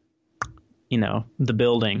like, the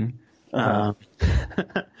building, and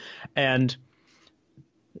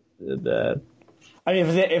the. I mean,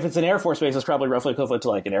 if it's an Air Force base, it's probably roughly equivalent to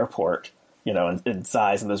like an airport, in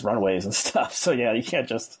size, and there's runways and stuff. So yeah, you can't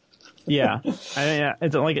just. Yeah,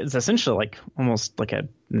 it's essentially like almost like a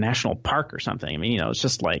national park or something. I mean, it's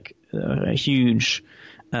just like a huge.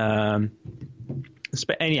 And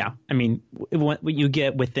yeah, I mean, what you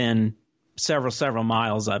get within several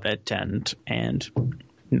miles of it, and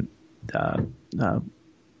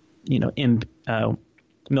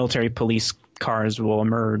military police cars will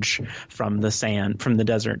emerge from the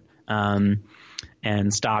desert,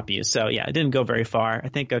 and stop you. So yeah, it didn't go very far. I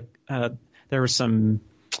think there were some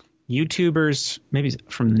YouTubers, maybe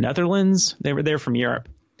from the Netherlands. They were there from Europe,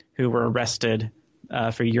 who were arrested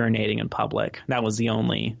for urinating in public. That was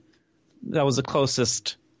the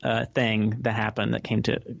closest thing that happened that came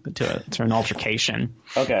to an altercation.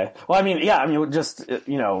 Okay. Well, I mean, yeah, I mean, just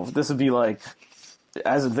this would be like,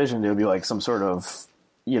 as envisioned, it would be like some sort of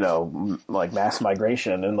like mass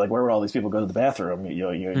migration, and like where would all these people go to the bathroom?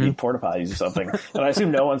 You need porta potties or something. And I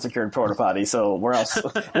assume no one secured porta potties. So where else?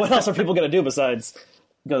 What else are people going to do besides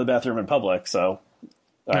go to the bathroom in public? So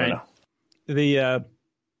I don't know.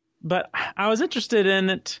 But I was interested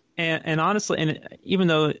in it, and honestly, and even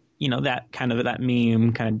though that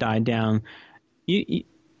meme kind of died down, you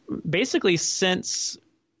basically since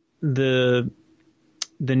the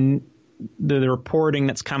reporting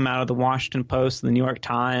that's come out of the Washington Post and the New York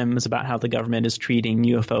Times about how the government is treating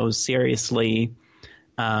UFOs seriously,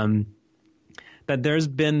 that there's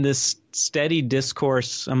been this steady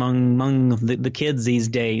discourse among the kids these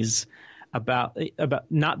days about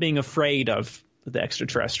not being afraid of the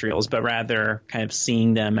extraterrestrials, but rather kind of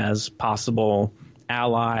seeing them as possible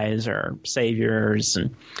allies or saviors.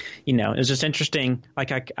 And it's just interesting.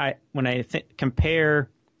 Like I when I compare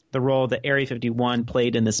the role that Area 51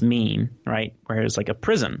 played in this meme, right, where it was like a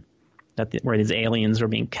prison where these aliens were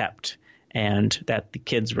being kept, and that the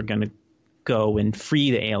kids were going to go and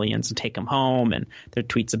free the aliens and take them home, and their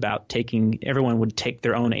tweets about everyone would take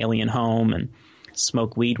their own alien home and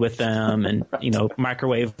smoke weed with them, and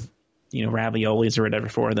microwave raviolis or whatever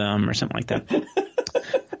for them or something like that.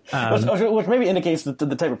 Which maybe indicates the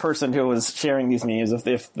type of person who was sharing these memes.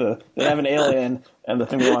 If they have an alien and the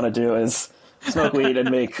thing they want to do is smoke weed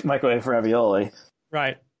and make microwave ravioli.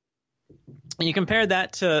 Right. And you compare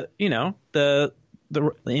that to, the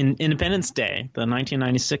Independence Day, the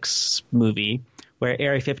 1996 movie, where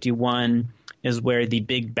Area 51 is where the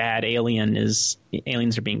big bad aliens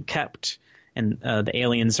are being kept, and the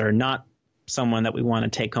aliens are not someone that we want to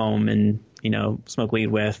take home and smoke weed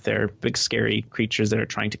with. They're big scary creatures that are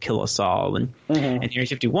trying to kill us all. And in Area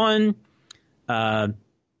 51, I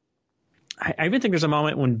even think there's a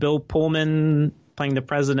moment when Bill Pullman, playing the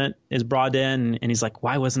president, is brought in, and he's like,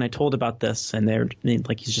 "Why wasn't I told about this?" And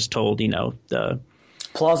he's just told, the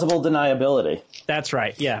plausible deniability. That's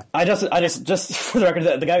right. Yeah. I just for the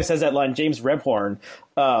record, the guy who says that line, James Rebhorn,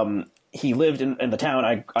 he lived in the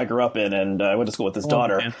town I grew up in, and I went to school with his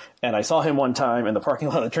daughter. Man. And I saw him one time in the parking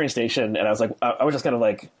lot of the train station, and I was like, I was just kind of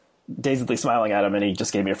like dazedly smiling at him, and he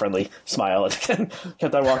just gave me a friendly smile and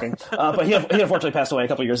kept on walking. But he unfortunately passed away a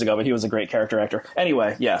couple of years ago, but he was a great character actor.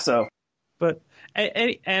 Anyway, yeah, so. But,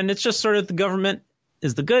 and it's just sort of the government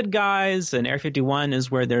is the good guys, and Area 51 is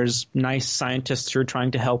where there's nice scientists who are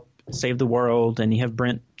trying to help save the world, and you have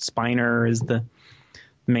Brent Spiner as the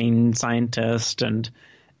main scientist,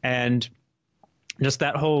 and just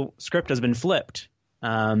that whole script has been flipped,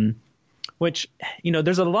 which,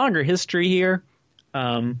 there's a longer history here,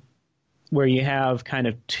 where you have kind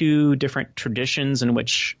of two different traditions in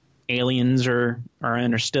which aliens are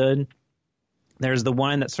understood. There's the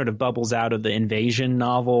one that sort of bubbles out of the invasion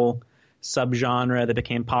novel subgenre that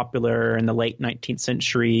became popular in the late 19th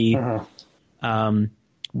century,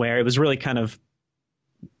 where it was really kind of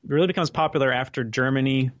really becomes popular after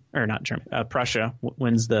Prussia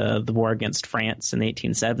wins the war against France in the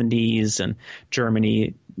 1870s, and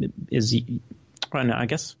Germany is, well, no, I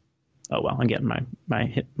guess. Oh well, I'm getting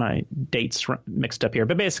my dates mixed up here,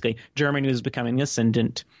 but basically, Germany was becoming an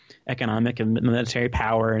ascendant economic and military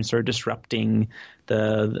power, and sort of disrupting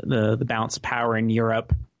the balance of power in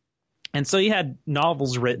Europe. And so you had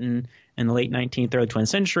novels written in the late 19th, early 20th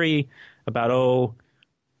century about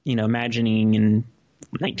imagining in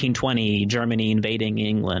 1920 Germany invading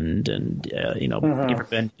England, and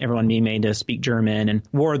everyone being made to speak German, and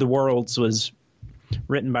War of the Worlds was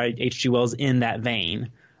written by H.G. Wells in that vein.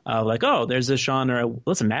 There's this genre.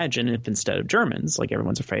 Let's imagine if instead of Germans, like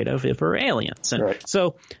everyone's afraid of, if we're aliens. And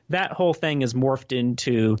so that whole thing is morphed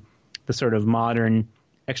into the sort of modern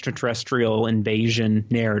extraterrestrial invasion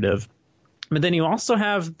narrative. But then you also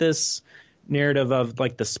have this narrative of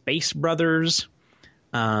like the Space Brothers.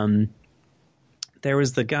 There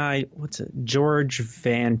was the guy, George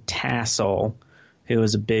Van Tassel, who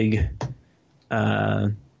was a big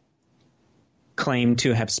claim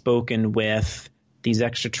to have spoken with these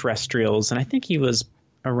extraterrestrials, and I think he was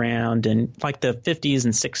around in like the 50s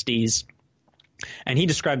and 60s, and he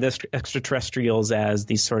described the extraterrestrials as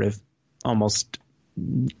these sort of almost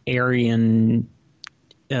Aryan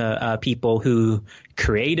people who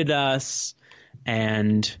created us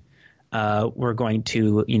and were going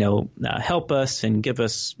to help us and give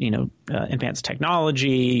us advanced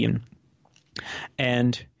technology,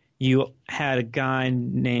 and you had a guy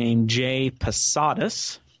named J.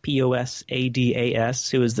 Posadas, Posadas,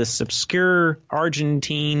 who was this obscure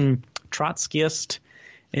Argentine Trotskyist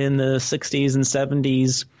in the 60s and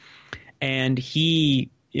 70s. And he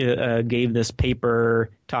gave this paper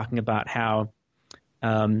talking about how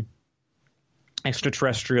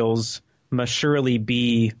extraterrestrials must surely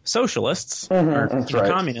be socialists or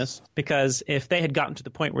communists, because if they had gotten to the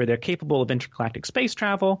point where they're capable of intergalactic space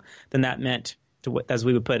travel, then that meant, as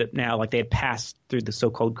we would put it now, like they had passed through the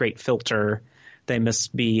so-called Great Filter. They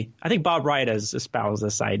must be. I think Bob Wright has espoused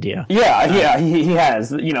this idea. Yeah, he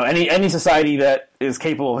has. Any society that is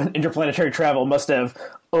capable of interplanetary travel must have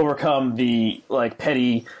overcome the like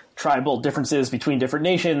petty tribal differences between different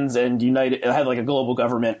nations and had like a global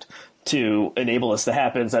government to enable this to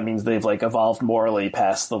happen. So that means they've like evolved morally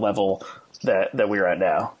past the level that we're at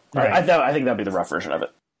now. Right. I think that'd be the rough version of it.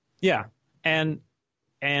 Yeah, and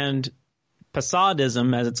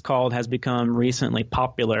Posadism, as it's called, has become recently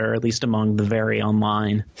popular, at least among the very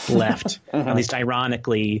online left, at least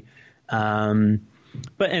ironically. But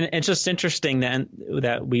it's just interesting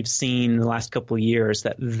that we've seen in the last couple of years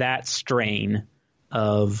that strain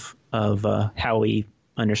of how we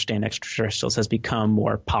understand extraterrestrials has become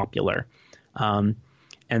more popular, and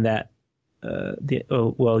that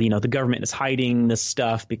the government is hiding this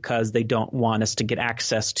stuff because they don't want us to get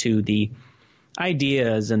access to the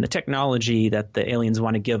ideas and the technology that the aliens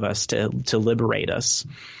want to give us to liberate us.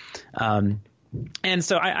 And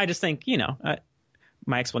so I just think,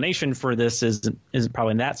 my explanation for this isn't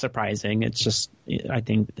probably that surprising. It's just, I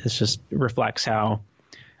think this just reflects how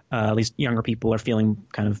at least younger people are feeling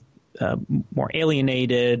kind of more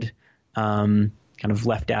alienated, kind of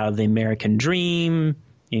left out of the American dream,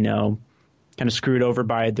 kind of screwed over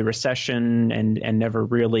by the recession and never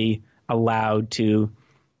really allowed to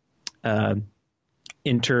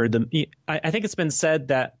enter the. I think it's been said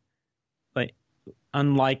that, like,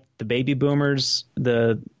 unlike the baby boomers,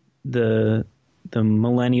 the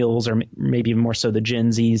millennials, or maybe even more so the Gen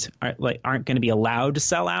Zs, aren't going to be allowed to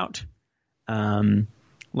sell out.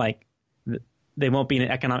 They won't be in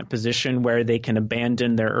an economic position where they can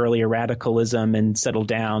abandon their earlier radicalism and settle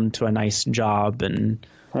down to a nice job and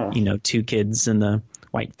 2 kids in the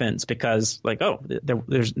white fence, because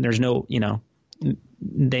there's no,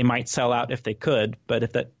 they might sell out if they could, but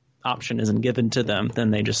if that option isn't given to them, then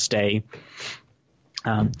they just stay.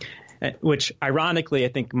 Which ironically, I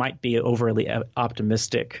think might be an overly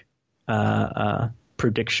optimistic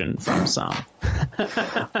prediction from some.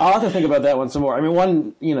 I'll have to think about that one some more. I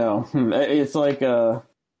mean, it's like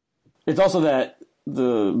it's also that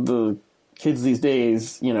the kids these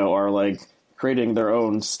days, are like creating their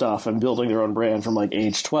own stuff and building their own brand from like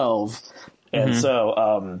age 12, and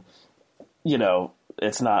so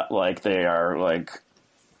it's not like they are like.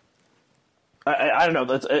 I don't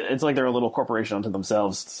know. It's like they're a little corporation unto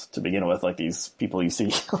themselves to begin with. Like these people you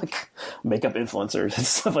see, like makeup influencers and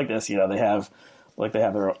stuff like this. They have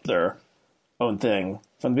their own thing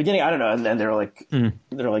from the beginning. I don't know, and then they're like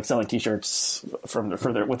selling T-shirts with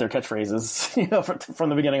their catchphrases, from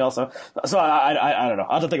the beginning also. So I don't know.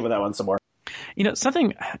 I'll have to think about that one some more.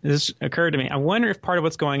 Something this occurred to me. I wonder if part of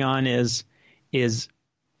what's going on is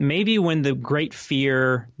maybe when the great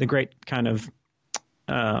fear, the great kind of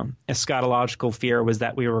eschatological fear was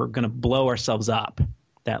that we were going to blow ourselves up,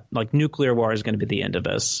 that like nuclear war is going to be the end of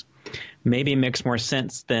us. Maybe it makes more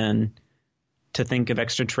sense then to think of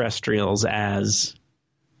extraterrestrials as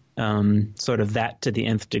sort of that to the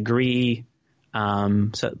nth degree.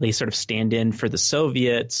 So they sort of stand in for the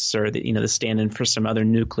Soviets, or they stand in for some other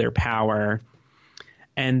nuclear power.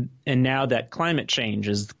 And now that climate change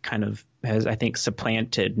has, I think,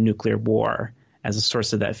 supplanted nuclear war as a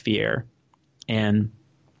source of that fear, and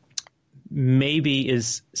maybe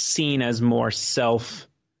is seen as more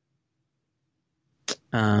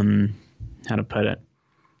how to put it,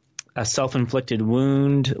 a self-inflicted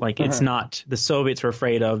wound. Like it's not the Soviets were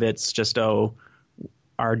afraid of, it's just,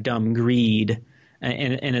 our dumb greed.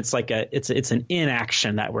 And it's like it's an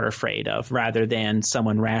inaction that we're afraid of rather than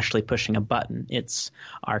someone rashly pushing a button. It's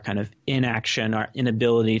our kind of inaction, our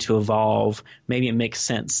inability to evolve. Maybe it makes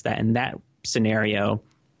sense that in that scenario,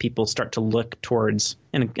 people start to look towards,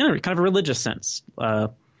 in a kind of a religious sense,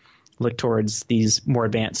 look towards these more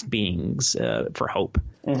advanced beings for hope.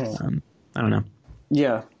 I don't know.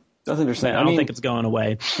 Yeah, that's interesting. I don't think it's going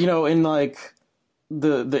away. In like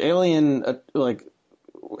the alien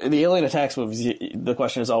in the alien attacks movies, the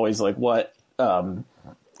question is always like, why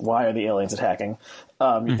are the aliens attacking?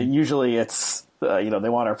 Usually it's they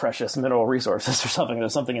want our precious mineral resources or something.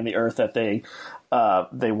 There's something in the earth that they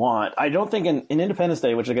want. I don't think in Independence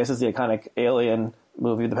Day, which I guess is the iconic alien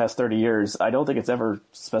movie of the past 30 years, I don't think it's ever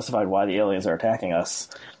specified why the aliens are attacking us.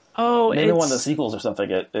 Oh, maybe one of the sequels or something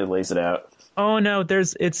it lays it out. Oh no,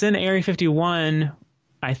 it's in Area 51.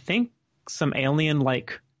 I think some alien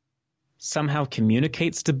somehow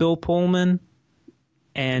communicates to Bill Pullman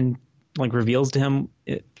and reveals to him,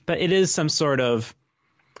 but it is some sort of,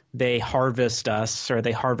 they harvest us, or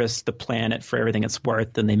they harvest the planet for everything it's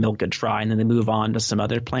worth, and they milk it dry, and then they move on to some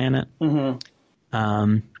other planet.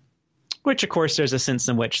 Which, of course, there's a sense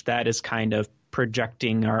in which that is kind of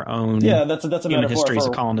projecting our own that's a human metaphor histories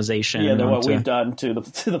for of colonization. Yeah, what we've done to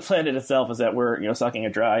the planet itself is that we're sucking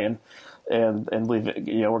it dry and leave it.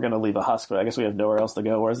 We're going to leave a husk. But I guess we have nowhere else to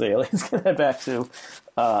go. Whereas the aliens can head back to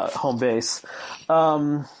home base.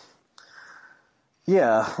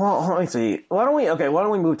 Yeah. Well, let me see. Why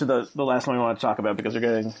don't we move to the last one we want to talk about, because we're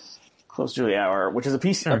getting close to the hour, which is a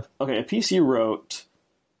piece. Sure. A piece you wrote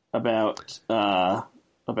about y'all,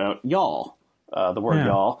 the word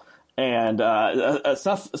y'all, and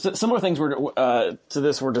similar things to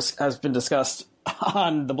this has been discussed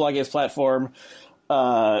on the Blog Games platform.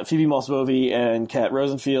 Phoebe Malsbovy and Kat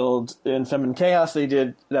Rosenfield in Feminine Chaos, they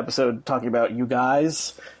did an episode talking about you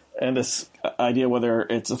guys and this idea whether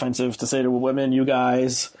it's offensive to say to women you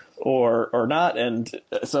guys or not. And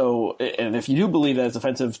if you do believe that it's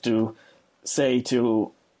offensive to say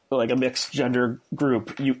to a mixed gender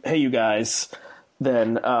group, hey you guys,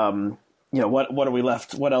 then what are we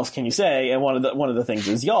left? What else can you say? And one of the things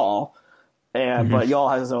is y'all, but y'all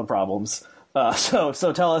has its own problems. So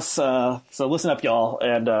tell us. So listen up, y'all,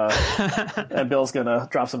 and and Bill's gonna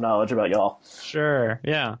drop some knowledge about y'all. Sure.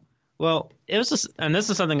 Yeah. Well, it was just, and this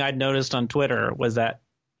is something I'd noticed on Twitter, was that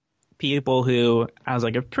people who I was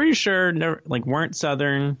I'm pretty sure never, weren't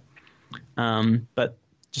Southern, but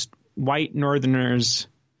just white Northerners,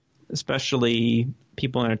 especially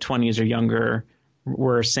people in their 20s or younger,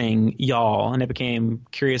 were saying y'all, and I became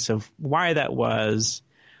curious of why that was.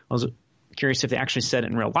 I was curious if they actually said it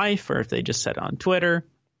in real life or if they just said it on Twitter.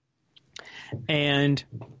 And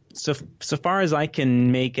so far as I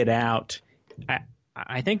can make it out,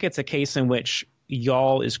 I think it's a case in which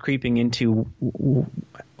y'all is creeping into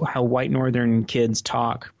how white Northern kids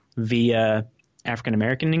talk via African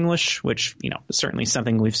American English, which is certainly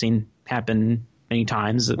something we've seen happen many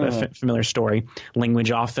times. A familiar story.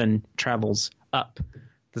 Language often travels up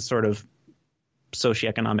the sort of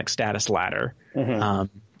socioeconomic status ladder.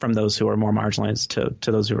 From those who are more marginalized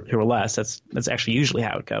to those who are less. That's actually usually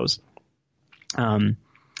how it goes. And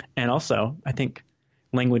also, I think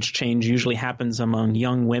language change usually happens among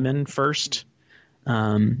young women first,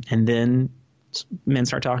 and then men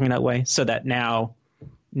start talking that way, so that now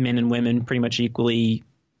men and women pretty much equally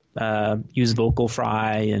use vocal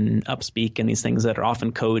fry and upspeak and these things that are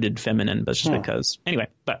often coded feminine, but just because. Anyway,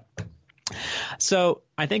 so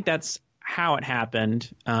I think that's how it happened.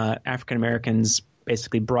 African Americans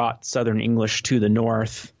basically brought Southern English to the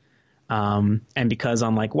North, and because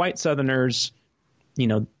unlike white Southerners,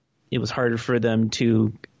 it was harder for them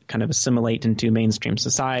to kind of assimilate into mainstream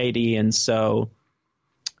society, and so,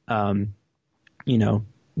 the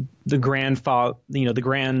grandchild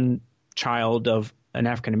of an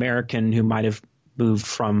African American who might have moved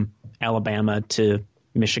from Alabama to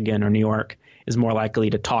Michigan or New York is more likely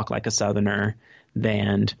to talk like a Southerner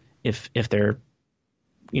than if their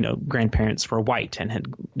grandparents were white and had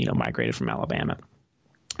migrated from Alabama.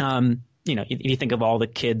 You think of all the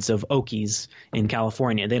kids of Okies in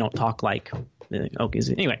California, they don't talk like the Okies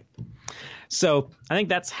anyway. So I think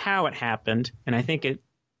that's how it happened, and I think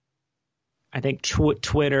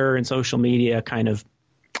Twitter and social media kind of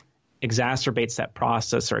exacerbates that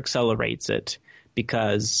process or accelerates it,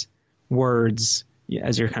 because words,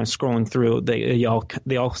 as you're kind of scrolling through, they all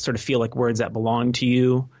sort of feel like words that belong to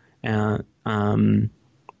you. They'll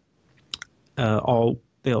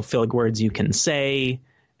feel like words you can say.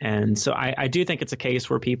 And so I do think it's a case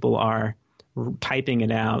where people are typing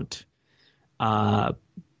it out, and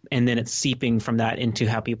then it's seeping from that into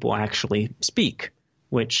how people actually speak,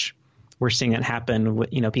 which we're seeing it happen with,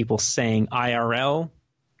 people saying IRL.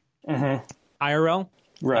 Mm-hmm. IRL.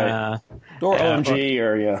 Right. Or OMG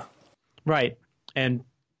or yeah. Right. And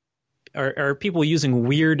are people using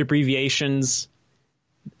weird abbreviations,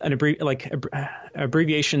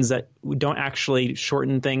 abbreviations that don't actually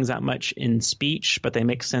shorten things that much in speech, but they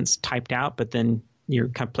make sense typed out, but then you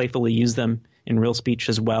kind of playfully use them in real speech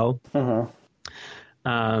as well. Mm-hmm.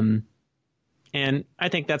 And I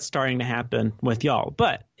think that's starting to happen with y'all,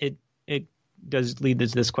 but it does lead to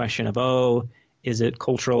this question of, is it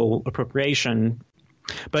cultural appropriation?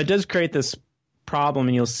 But it does create this problem,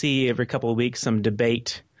 and you'll see every couple of weeks some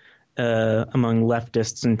debate among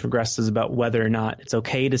leftists and progressives about whether or not it's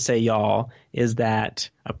okay to say y'all. Is that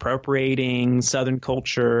appropriating Southern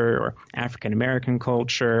culture or African American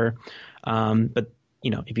culture? But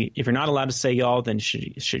if you're not allowed to say y'all, then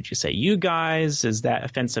should you say you guys? Is that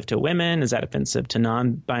offensive to women? Is that offensive to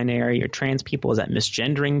non-binary or trans people? Is that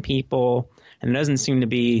misgendering people? And there doesn't seem to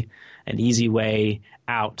be an easy way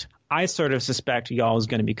out. I sort of suspect y'all is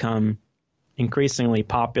going to become increasingly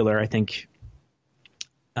popular. I think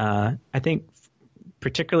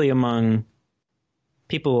particularly among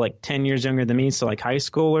people like 10 years younger than me, so like high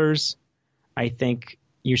schoolers, I think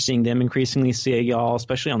you're seeing them increasingly say y'all,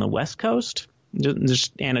 especially on the West Coast,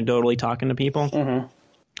 just anecdotally talking to people. Mm-hmm.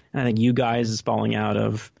 And I think you guys is falling out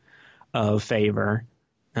of favor.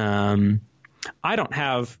 I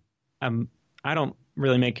don't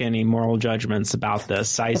really make any moral judgments about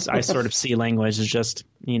this. I sort of see language as just,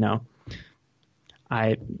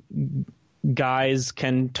 guys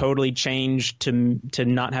can totally change to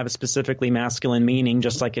not have a specifically masculine meaning,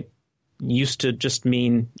 just like it used to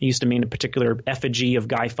mean a particular effigy of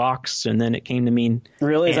Guy Fawkes, and then it came to mean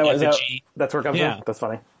really that's where it comes from? That's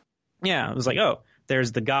funny. Yeah, it was like,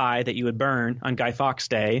 there's the guy that you would burn on Guy Fawkes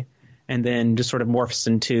Day, and then just sort of morphs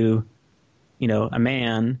into a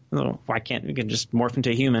man. Why can't we just morph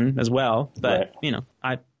into a human as well? But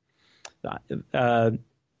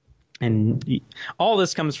and all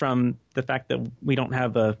this comes from the fact that we don't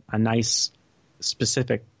have a nice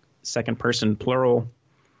specific second person plural,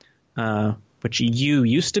 which you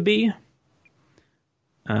used to be.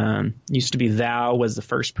 Used to be thou was the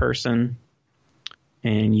first person,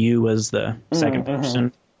 and you was the second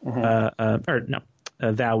person.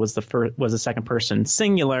 Thou was the second person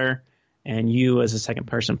singular, and you as a second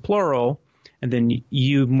person plural, and then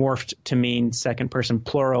you morphed to mean second person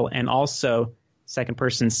plural and also second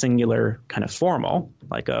person singular kind of formal,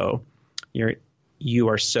 like, you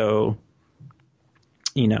are so,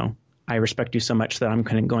 I respect you so much that I'm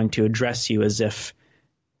kind of going to address you as if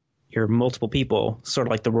you're multiple people, sort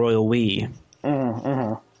of like the royal we.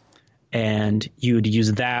 Mm-hmm. And you would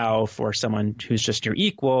use thou for someone who's just your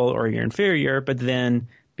equal or your inferior, but then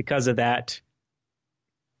because of that,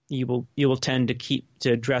 you will tend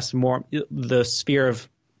to address more the sphere of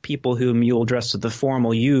people whom you will address with the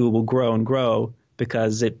formal you will grow and grow,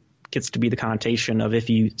 because it gets to be the connotation of, if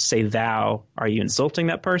you say thou, are you insulting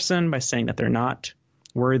that person by saying that they're not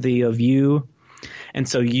worthy of you? And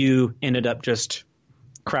so you ended up just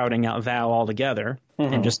crowding out thou altogether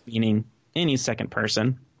and just meaning any second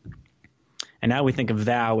person. And now we think of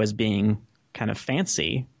thou as being kind of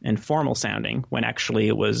fancy and formal sounding, when actually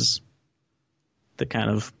it was the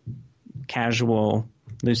kind of casual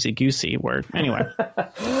loosey-goosey word. Anyway,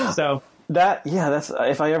 so that's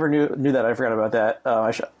if I ever knew that, I forgot about that.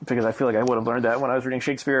 Because I feel like I would have learned that when I was reading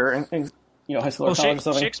Shakespeare in high school or college or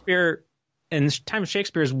something. Shakespeare, in the time of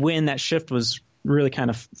Shakespeare, is when that shift was really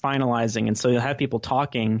kind of finalizing, and so you'll have people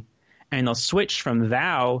talking, and they'll switch from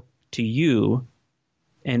thou to you,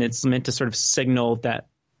 and it's meant to sort of signal that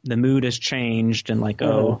the mood has changed, and like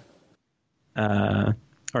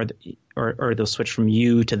or they'll switch from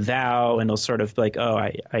you to thou, and they'll sort of like,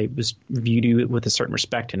 I was viewed you with a certain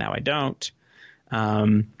respect, and now I don't.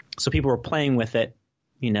 So people were playing with it,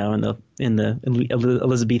 in the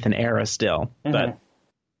Elizabethan era still. But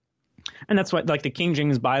And that's why, like, the King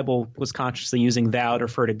James Bible was consciously using thou to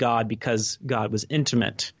refer to God because God was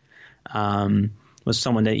intimate, was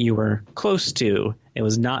someone that you were close to. It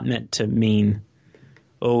was not meant to mean,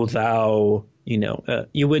 oh, thou,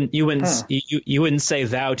 you wouldn't say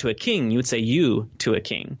thou to a king. You would say you to a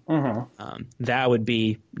king. Thou would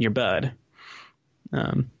be your bud.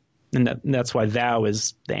 And that's why thou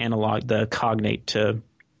is the analog, the cognate to,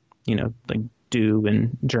 like du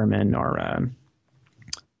in German, or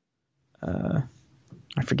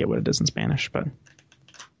I forget what it is in Spanish, but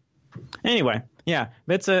anyway, yeah,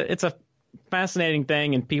 it's a fascinating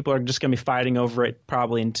thing, and people are just going to be fighting over it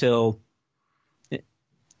probably until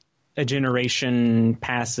a generation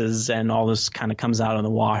passes and all this kind of comes out on the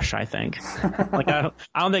wash, I think. Like, I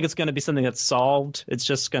don't think it's going to be something that's solved. It's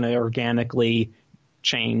just going to organically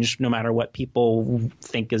change no matter what people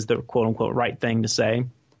think is the quote unquote right thing to say.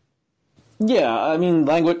 Yeah, I mean,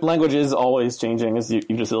 language is always changing, as you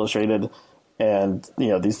just illustrated, and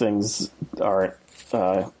these things aren't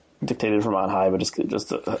dictated from on high, but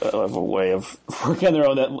just a way of working on their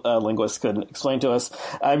own that linguists couldn't explain to us.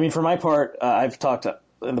 I mean, for my part, I've talked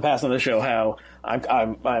in the past on this show how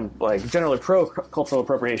I'm like generally pro cultural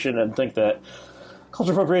appropriation and think that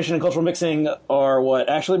cultural appropriation and cultural mixing are what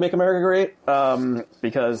actually make America great,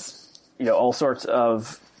 because all sorts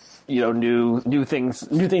of new things.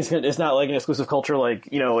 It's not like an exclusive culture. Like,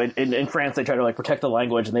 in France, they try to like protect the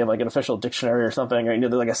language, and they have like an official dictionary or something, or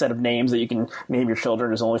there's like a set of names that you can name your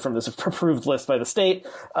children is only from this approved list by the state.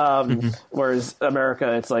 Whereas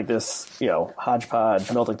America, it's like this, hodgepodge,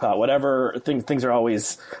 melting pot, whatever. Things are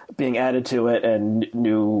always being added to it, and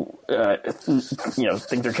new,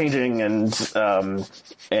 things are changing, and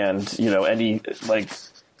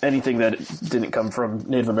anything that didn't come from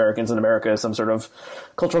Native Americans in America is some sort of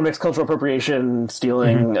cultural mix, cultural appropriation,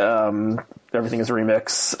 stealing. Everything is a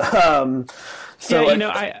remix.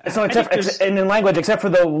 And in language, except for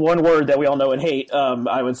the one word that we all know and hate,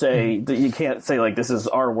 I would say that you can't say like this is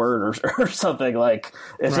our word or something. Like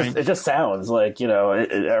it just sounds like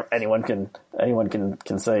anyone can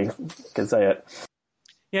say it.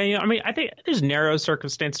 Yeah, I mean, I think there's narrow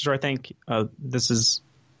circumstances where I think this is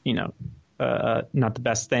not the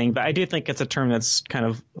best thing, but I do think it's a term that's kind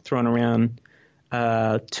of thrown around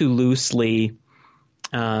too loosely,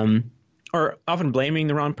 or often blaming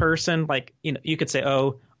the wrong person. Like, you could say,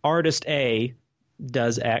 oh, artist A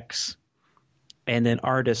does X, and then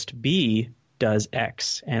artist B does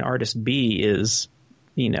X, and artist B is,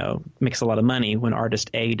 makes a lot of money when artist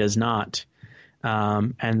A does not.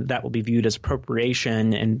 And that will be viewed as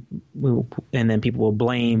appropriation, and then people will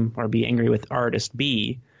blame or be angry with artist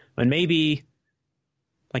B. When maybe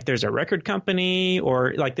like there's a record company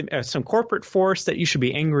or like some corporate force that you should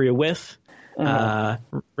be angry with,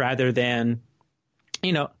 rather than,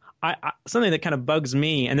 I something that kind of bugs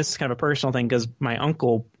me, and this is kind of a personal thing because my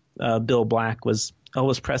uncle, Bill Black, was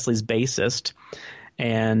Elvis Presley's bassist,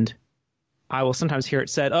 and I will sometimes hear it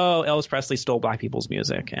said, "Oh, Elvis Presley stole black people's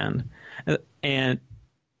music," and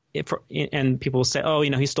people will say, "Oh,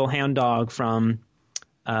 he stole Hound Dog from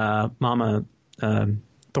Mama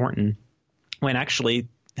Thornton," when actually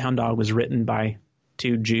Hound Dog was written by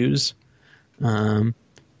two Jews in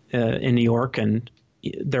New York, and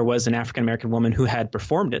there was an African American woman who had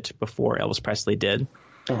performed it before Elvis Presley did.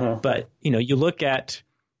 But you look at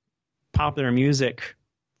popular music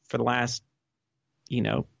for the last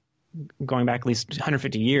going back at least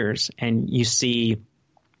 150 years, and you see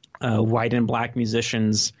white and black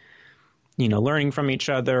musicians learning from each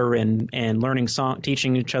other and learning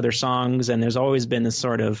teaching each other songs. And there's always been this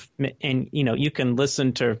sort of, and you can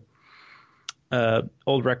listen to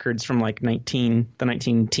old records from like the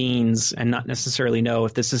 19 teens and not necessarily know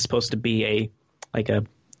if this is supposed to be a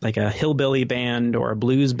hillbilly band or a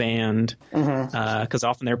blues band, because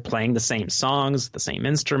often they're playing the same songs, the same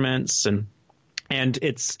instruments, and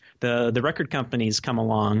it's the record companies come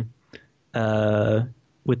along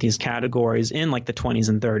with these categories in like the 20s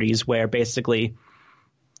and 30s, where basically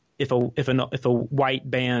if a white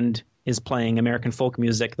band is playing American folk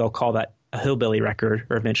music, they'll call that a hillbilly record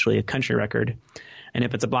or eventually a country record. And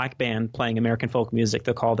if it's a black band playing American folk music,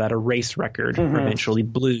 they'll call that a race record or eventually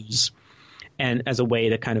blues. And as a way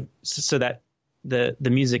to kind of, so that the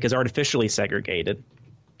music is artificially segregated.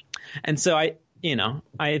 And so I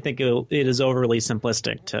think it is overly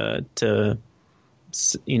simplistic to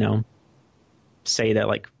say that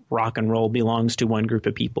like rock and roll belongs to one group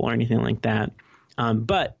of people or anything like that.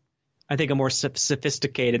 But I think a more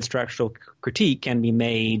sophisticated structural critique can be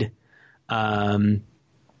made, not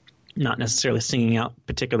necessarily singing out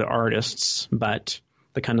particular artists, but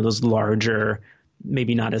the kind of those larger,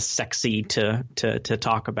 maybe not as sexy to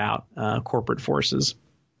talk about corporate forces.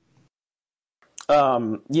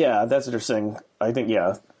 Yeah, that's interesting. I think,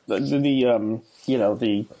 yeah,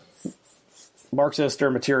 the Marxist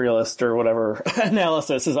or materialist or whatever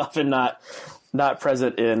analysis is often not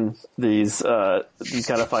present in these kind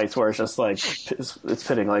of fights where it's just like it's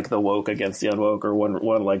pitting like the woke against the unwoke, or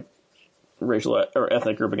one like racial or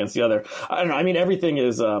ethnic group against the other. I don't know. I mean, everything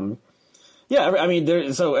is so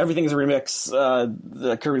everything is a remix.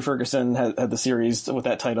 The Kirby Ferguson had the series with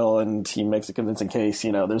that title, and he makes a convincing case.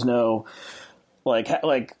 There's no like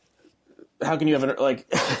how can you have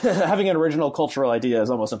having an original cultural idea is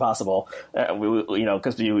almost impossible.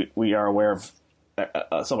 Because we are aware of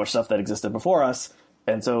so much stuff that existed before us,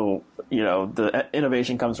 and so the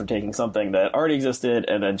innovation comes from taking something that already existed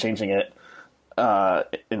and then changing it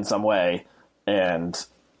in some way. And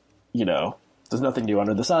there's nothing new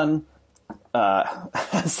under the sun,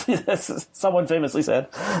 as someone famously said.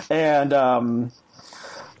 And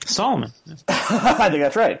Solomon. I think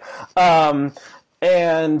that's right.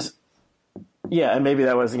 And yeah, and maybe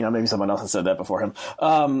that was, maybe someone else has said that before him.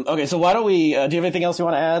 Okay, so why don't we, do you have anything else you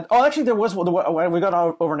want to add? Oh, actually, there was, we got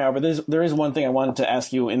over now, but there is one thing I wanted to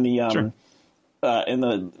ask you in the, Sure. In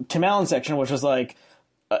the Tim Allen section, which was like,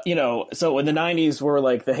 so in the 90s were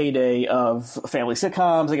like the heyday of family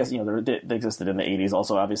sitcoms. I guess, they existed in the 80s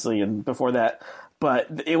also, obviously, and before that. But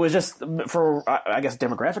it was just for, I guess,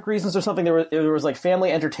 demographic reasons or something. There was like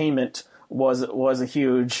family entertainment was a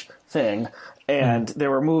huge thing. And there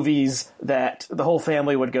were movies that the whole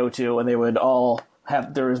family would go to, and they would all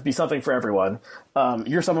there would be something for everyone.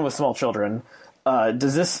 You're someone with small children.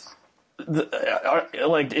 Does this,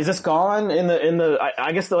 is this gone in the?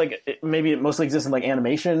 I guess maybe it mostly exists in like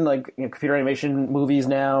animation, like computer animation movies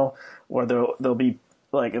now, where there'll be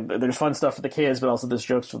like there's fun stuff for the kids, but also there's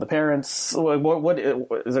jokes for the parents. What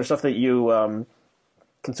is there stuff that you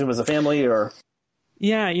consume as a family or?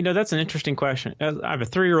 Yeah, that's an interesting question. I have a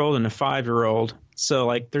 3-year-old and a 5-year-old, so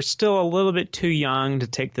like they're still a little bit too young to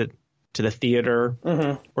take to the theater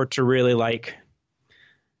or to really like.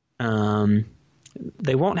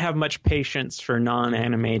 They won't have much patience for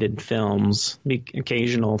non-animated films,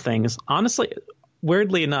 occasional things. Honestly,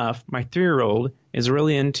 weirdly enough, my 3-year-old is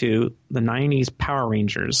really into the 90s Power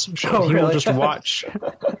Rangers show. Oh, he really? will just watch.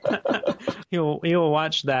 he will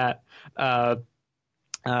watch that.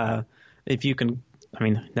 If you can. I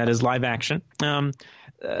mean, that is live action.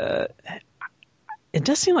 It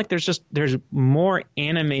does seem like there's more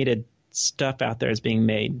animated stuff out there that's being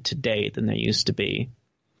made today than there used to be.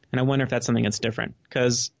 And I wonder if that's something that's different.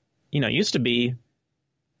 Because, it used to be,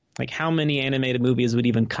 like, how many animated movies would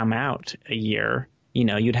even come out a year?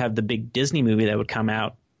 You'd have the big Disney movie that would come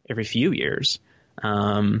out every few years.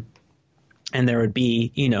 And there would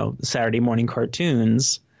be, Saturday morning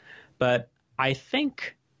cartoons. But I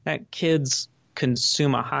think that kids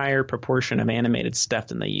consume a higher proportion of animated stuff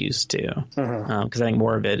than they used to, because I think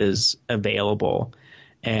more of it is available.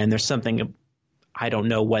 And there's something, I don't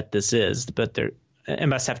know what this is, but it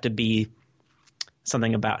must have to be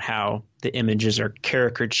something about how the images are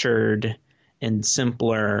caricatured and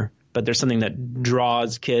simpler, but there's something that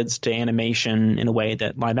draws kids to animation in a way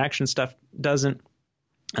that live action stuff doesn't,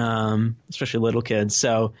 especially little kids.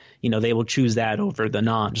 So, they will choose that over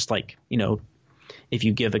the just like, if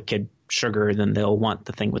you give a kid sugar, then they'll want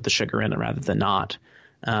the thing with the sugar in it rather than not.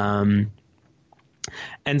 And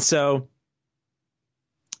so,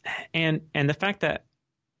 and the fact that,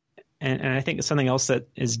 and I think something else that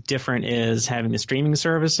is different is having the streaming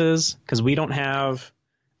services, because we don't have,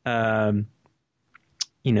 we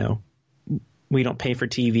don't pay for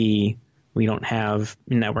TV. We don't have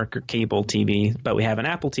network or cable TV, but we have an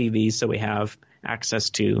Apple TV. So we have access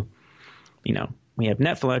to, we have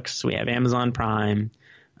Netflix, we have Amazon Prime.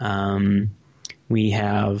 We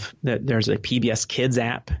have there's a PBS Kids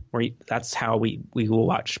app where that's how we will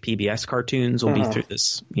watch PBS cartoons will be through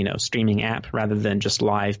this, streaming app rather than just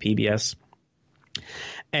live PBS.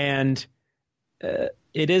 And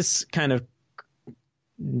it is kind of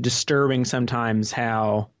disturbing sometimes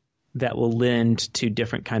how that will lend to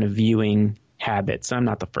different kind of viewing habits. I'm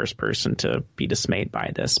not the first person to be dismayed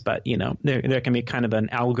by this, but there can be kind of an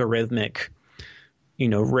algorithmic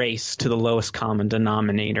race to the lowest common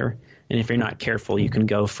denominator. And if you're not careful, you can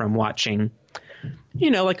go from watching,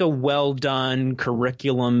 like a well-done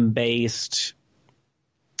curriculum-based,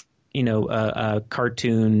 a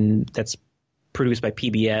cartoon that's produced by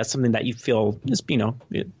PBS, something that you feel is,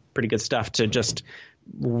 pretty good stuff, to just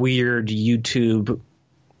weird YouTube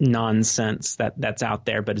nonsense that's out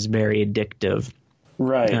there, but is very addictive.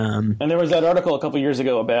 Right. And there was that article a couple years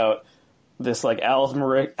ago about this like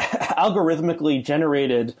algorithmically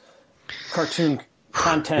generated cartoon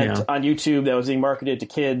content on YouTube that was being marketed to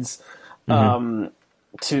kids.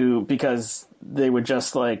 because they would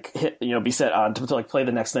just like hit, be set on to like play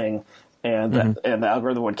the next thing. And and the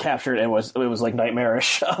algorithm would capture it, and it was like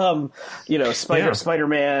nightmarish.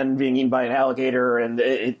 Spider-Man being eaten by an alligator, and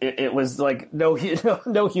it was like no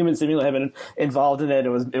human seemingly have been involved in it.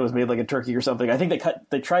 It was made like a turkey or something. I think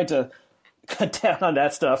they tried to cut down on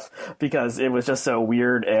that stuff because it was just so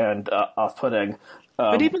weird and off-putting.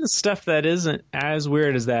 But even the stuff that isn't as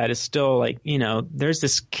weird as that is still like, there's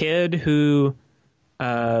this kid who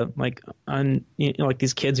like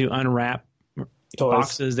these kids who unwrap toys.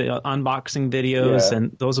 Boxes, the unboxing videos,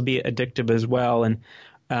 and those will be addictive as well. And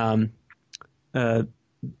the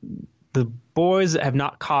boys have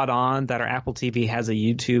not caught on that our Apple TV has a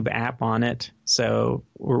YouTube app on it, so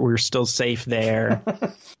we're still safe there.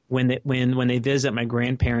 when they visit my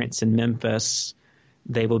grandparents in Memphis,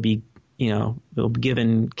 they will be they'll be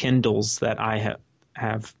given Kindles that I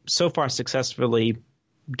have so far successfully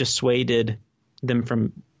dissuaded them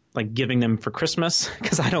from like giving them for Christmas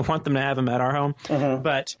because I don't want them to have them at our home.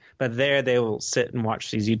 But there they will sit and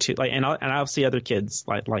watch these YouTube and I'll see other kids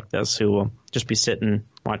like this who will just be sitting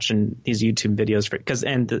watching these YouTube videos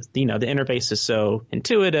the interface is so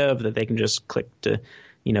intuitive that they can just click to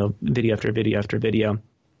video after video after video.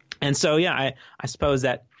 And so I suppose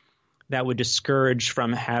that would discourage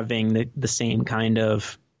from having the same kind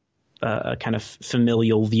of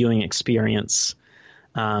familial viewing experience.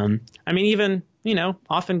 I mean, even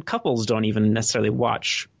often couples don't even necessarily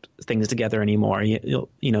watch things together anymore.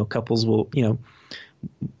 Couples will,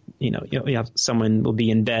 someone will be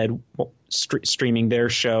in bed streaming their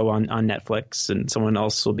show on Netflix, and someone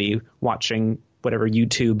else will be watching whatever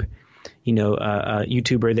YouTuber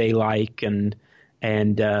they like, and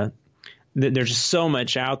there's just so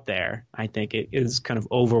much out there. I think it is kind of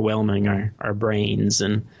overwhelming our brains,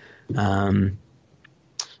 and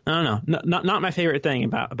I don't know. Not my favorite thing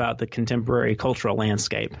about the contemporary cultural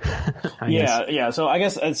landscape. Yeah. So I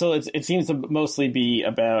guess it seems to mostly be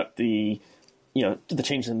about the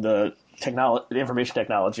change in the information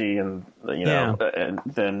technology, and and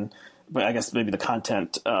then, but I guess maybe the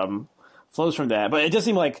content flows from that. But it just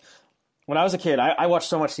seemed like when I was a kid, I watched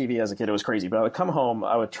so much TV as a kid, it was crazy. But I would come home,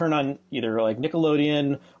 I would turn on either like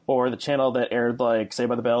Nickelodeon or the channel that aired like Saved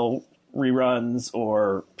by the Bell reruns,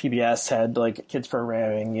 or PBS had like kids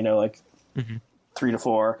programming, 3 to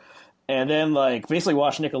 4, and then like basically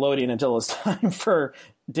watch Nickelodeon until it was time for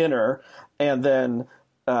dinner, and then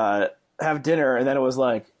have dinner, and then it was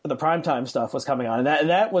like the primetime stuff was coming on, and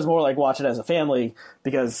that was more like watch it as a family,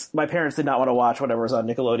 because my parents did not want to watch whatever was on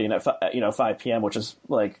Nickelodeon at 5 p.m., which is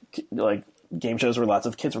like game shows where lots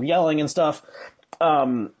of kids were yelling and stuff.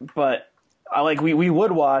 But we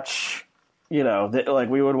would watch. We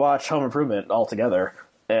would watch Home Improvement all together,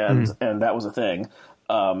 and that was a thing.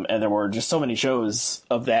 And there were just so many shows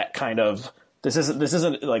of that kind of. This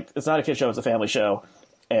isn't like, it's not a kid show; it's a family show.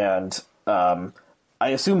 And I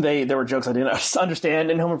assume there were jokes I didn't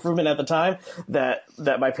understand in Home Improvement at the time that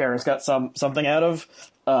my parents got something out of,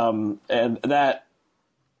 and that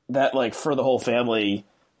like for the whole family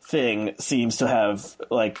thing seems to have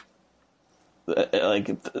like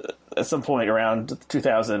at some point around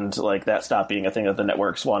 2000, like that stopped being a thing that the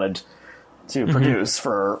networks wanted to produce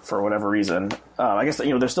for whatever reason. I guess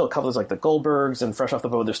there's still a couple of like the Goldbergs and Fresh Off the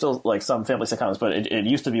Boat. There's still like some family sitcoms, but it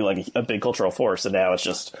used to be like a big cultural force, and now it's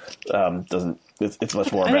just it's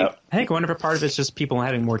much more about. I think one part of it's just people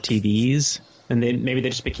having more TVs, and maybe they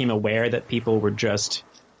just became aware that people were just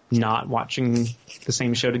not watching the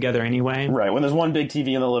same show together anyway. Right. When there's one big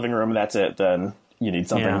TV in the living room, that's it. Then you need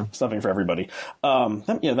something for everybody.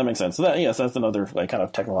 That makes sense. So that's another like kind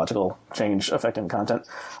of technological change affecting content.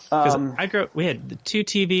 I grew up, we had 2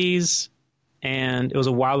 TVs, and it was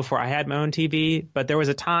a while before I had my own TV, but there was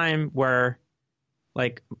a time where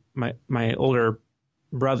like my older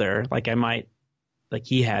brother,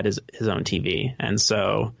 he had his own TV. And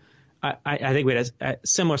so I think we had a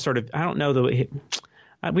similar sort of, I don't know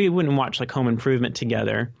we wouldn't watch like Home Improvement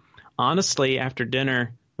together. Honestly, after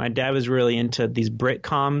dinner, my dad was really into these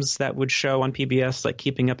Britcoms that would show on PBS, like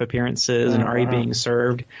Keeping Up Appearances and Are You Being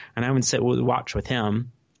Served? And I would sit watch with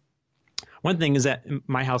him. One thing is that in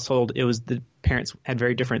my household, it was the parents had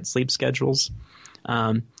very different sleep schedules.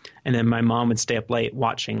 And then my mom would stay up late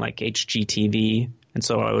watching like HGTV. And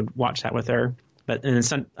so I would watch that with her. But I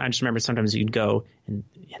just remember sometimes you'd go and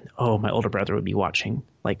my older brother would be watching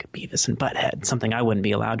like Beavis and Butthead, something I wouldn't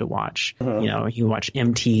be allowed to watch. You watch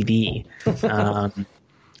MTV.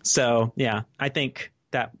 So, yeah, I think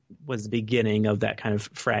that was the beginning of that kind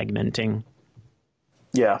of fragmenting.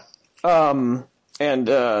 Yeah. And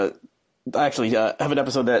I actually have an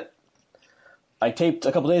episode that I taped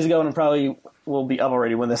a couple days ago, and it probably will be up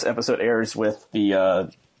already when this episode airs, with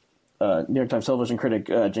the New York Times television critic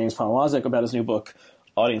James Poniewozik about his new book,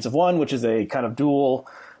 Audience of One, which is a kind of dual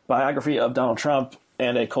biography of Donald Trump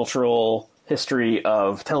and a cultural history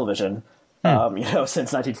of television,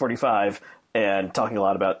 since 1945, and talking a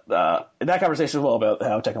lot about that conversation as well about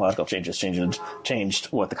how technological changes changed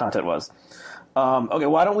what the content was. Okay,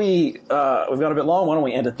 why don't we? We've got a bit long. Why don't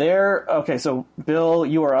we end it there? Okay, so Bill,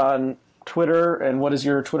 you are on Twitter, and what is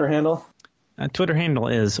your Twitter handle? Twitter handle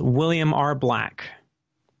is William R. Black.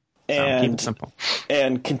 And keep it simple.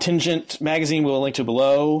 And Contingent Magazine we'll link to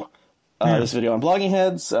below this video on Blogging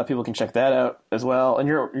Heads. People can check that out as well. And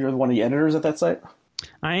you're one of the editors at that site?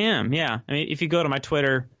 I am, yeah. I mean, if you go to my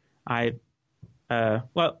Twitter, in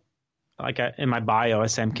my bio, I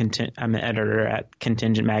say I'm an editor at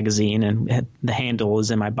Contingent Magazine, and the handle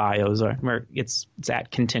is in my bios, where it's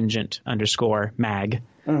at contingent_mag.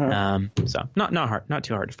 Mm-hmm. So not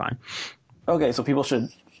too hard to find. Okay, so people should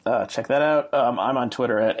check that out. I'm on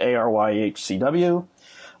Twitter at ARYHCW.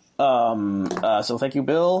 So thank you,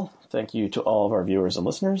 Bill. Thank you to all of our viewers and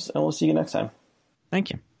listeners, and we'll see you next time. Thank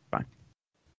you.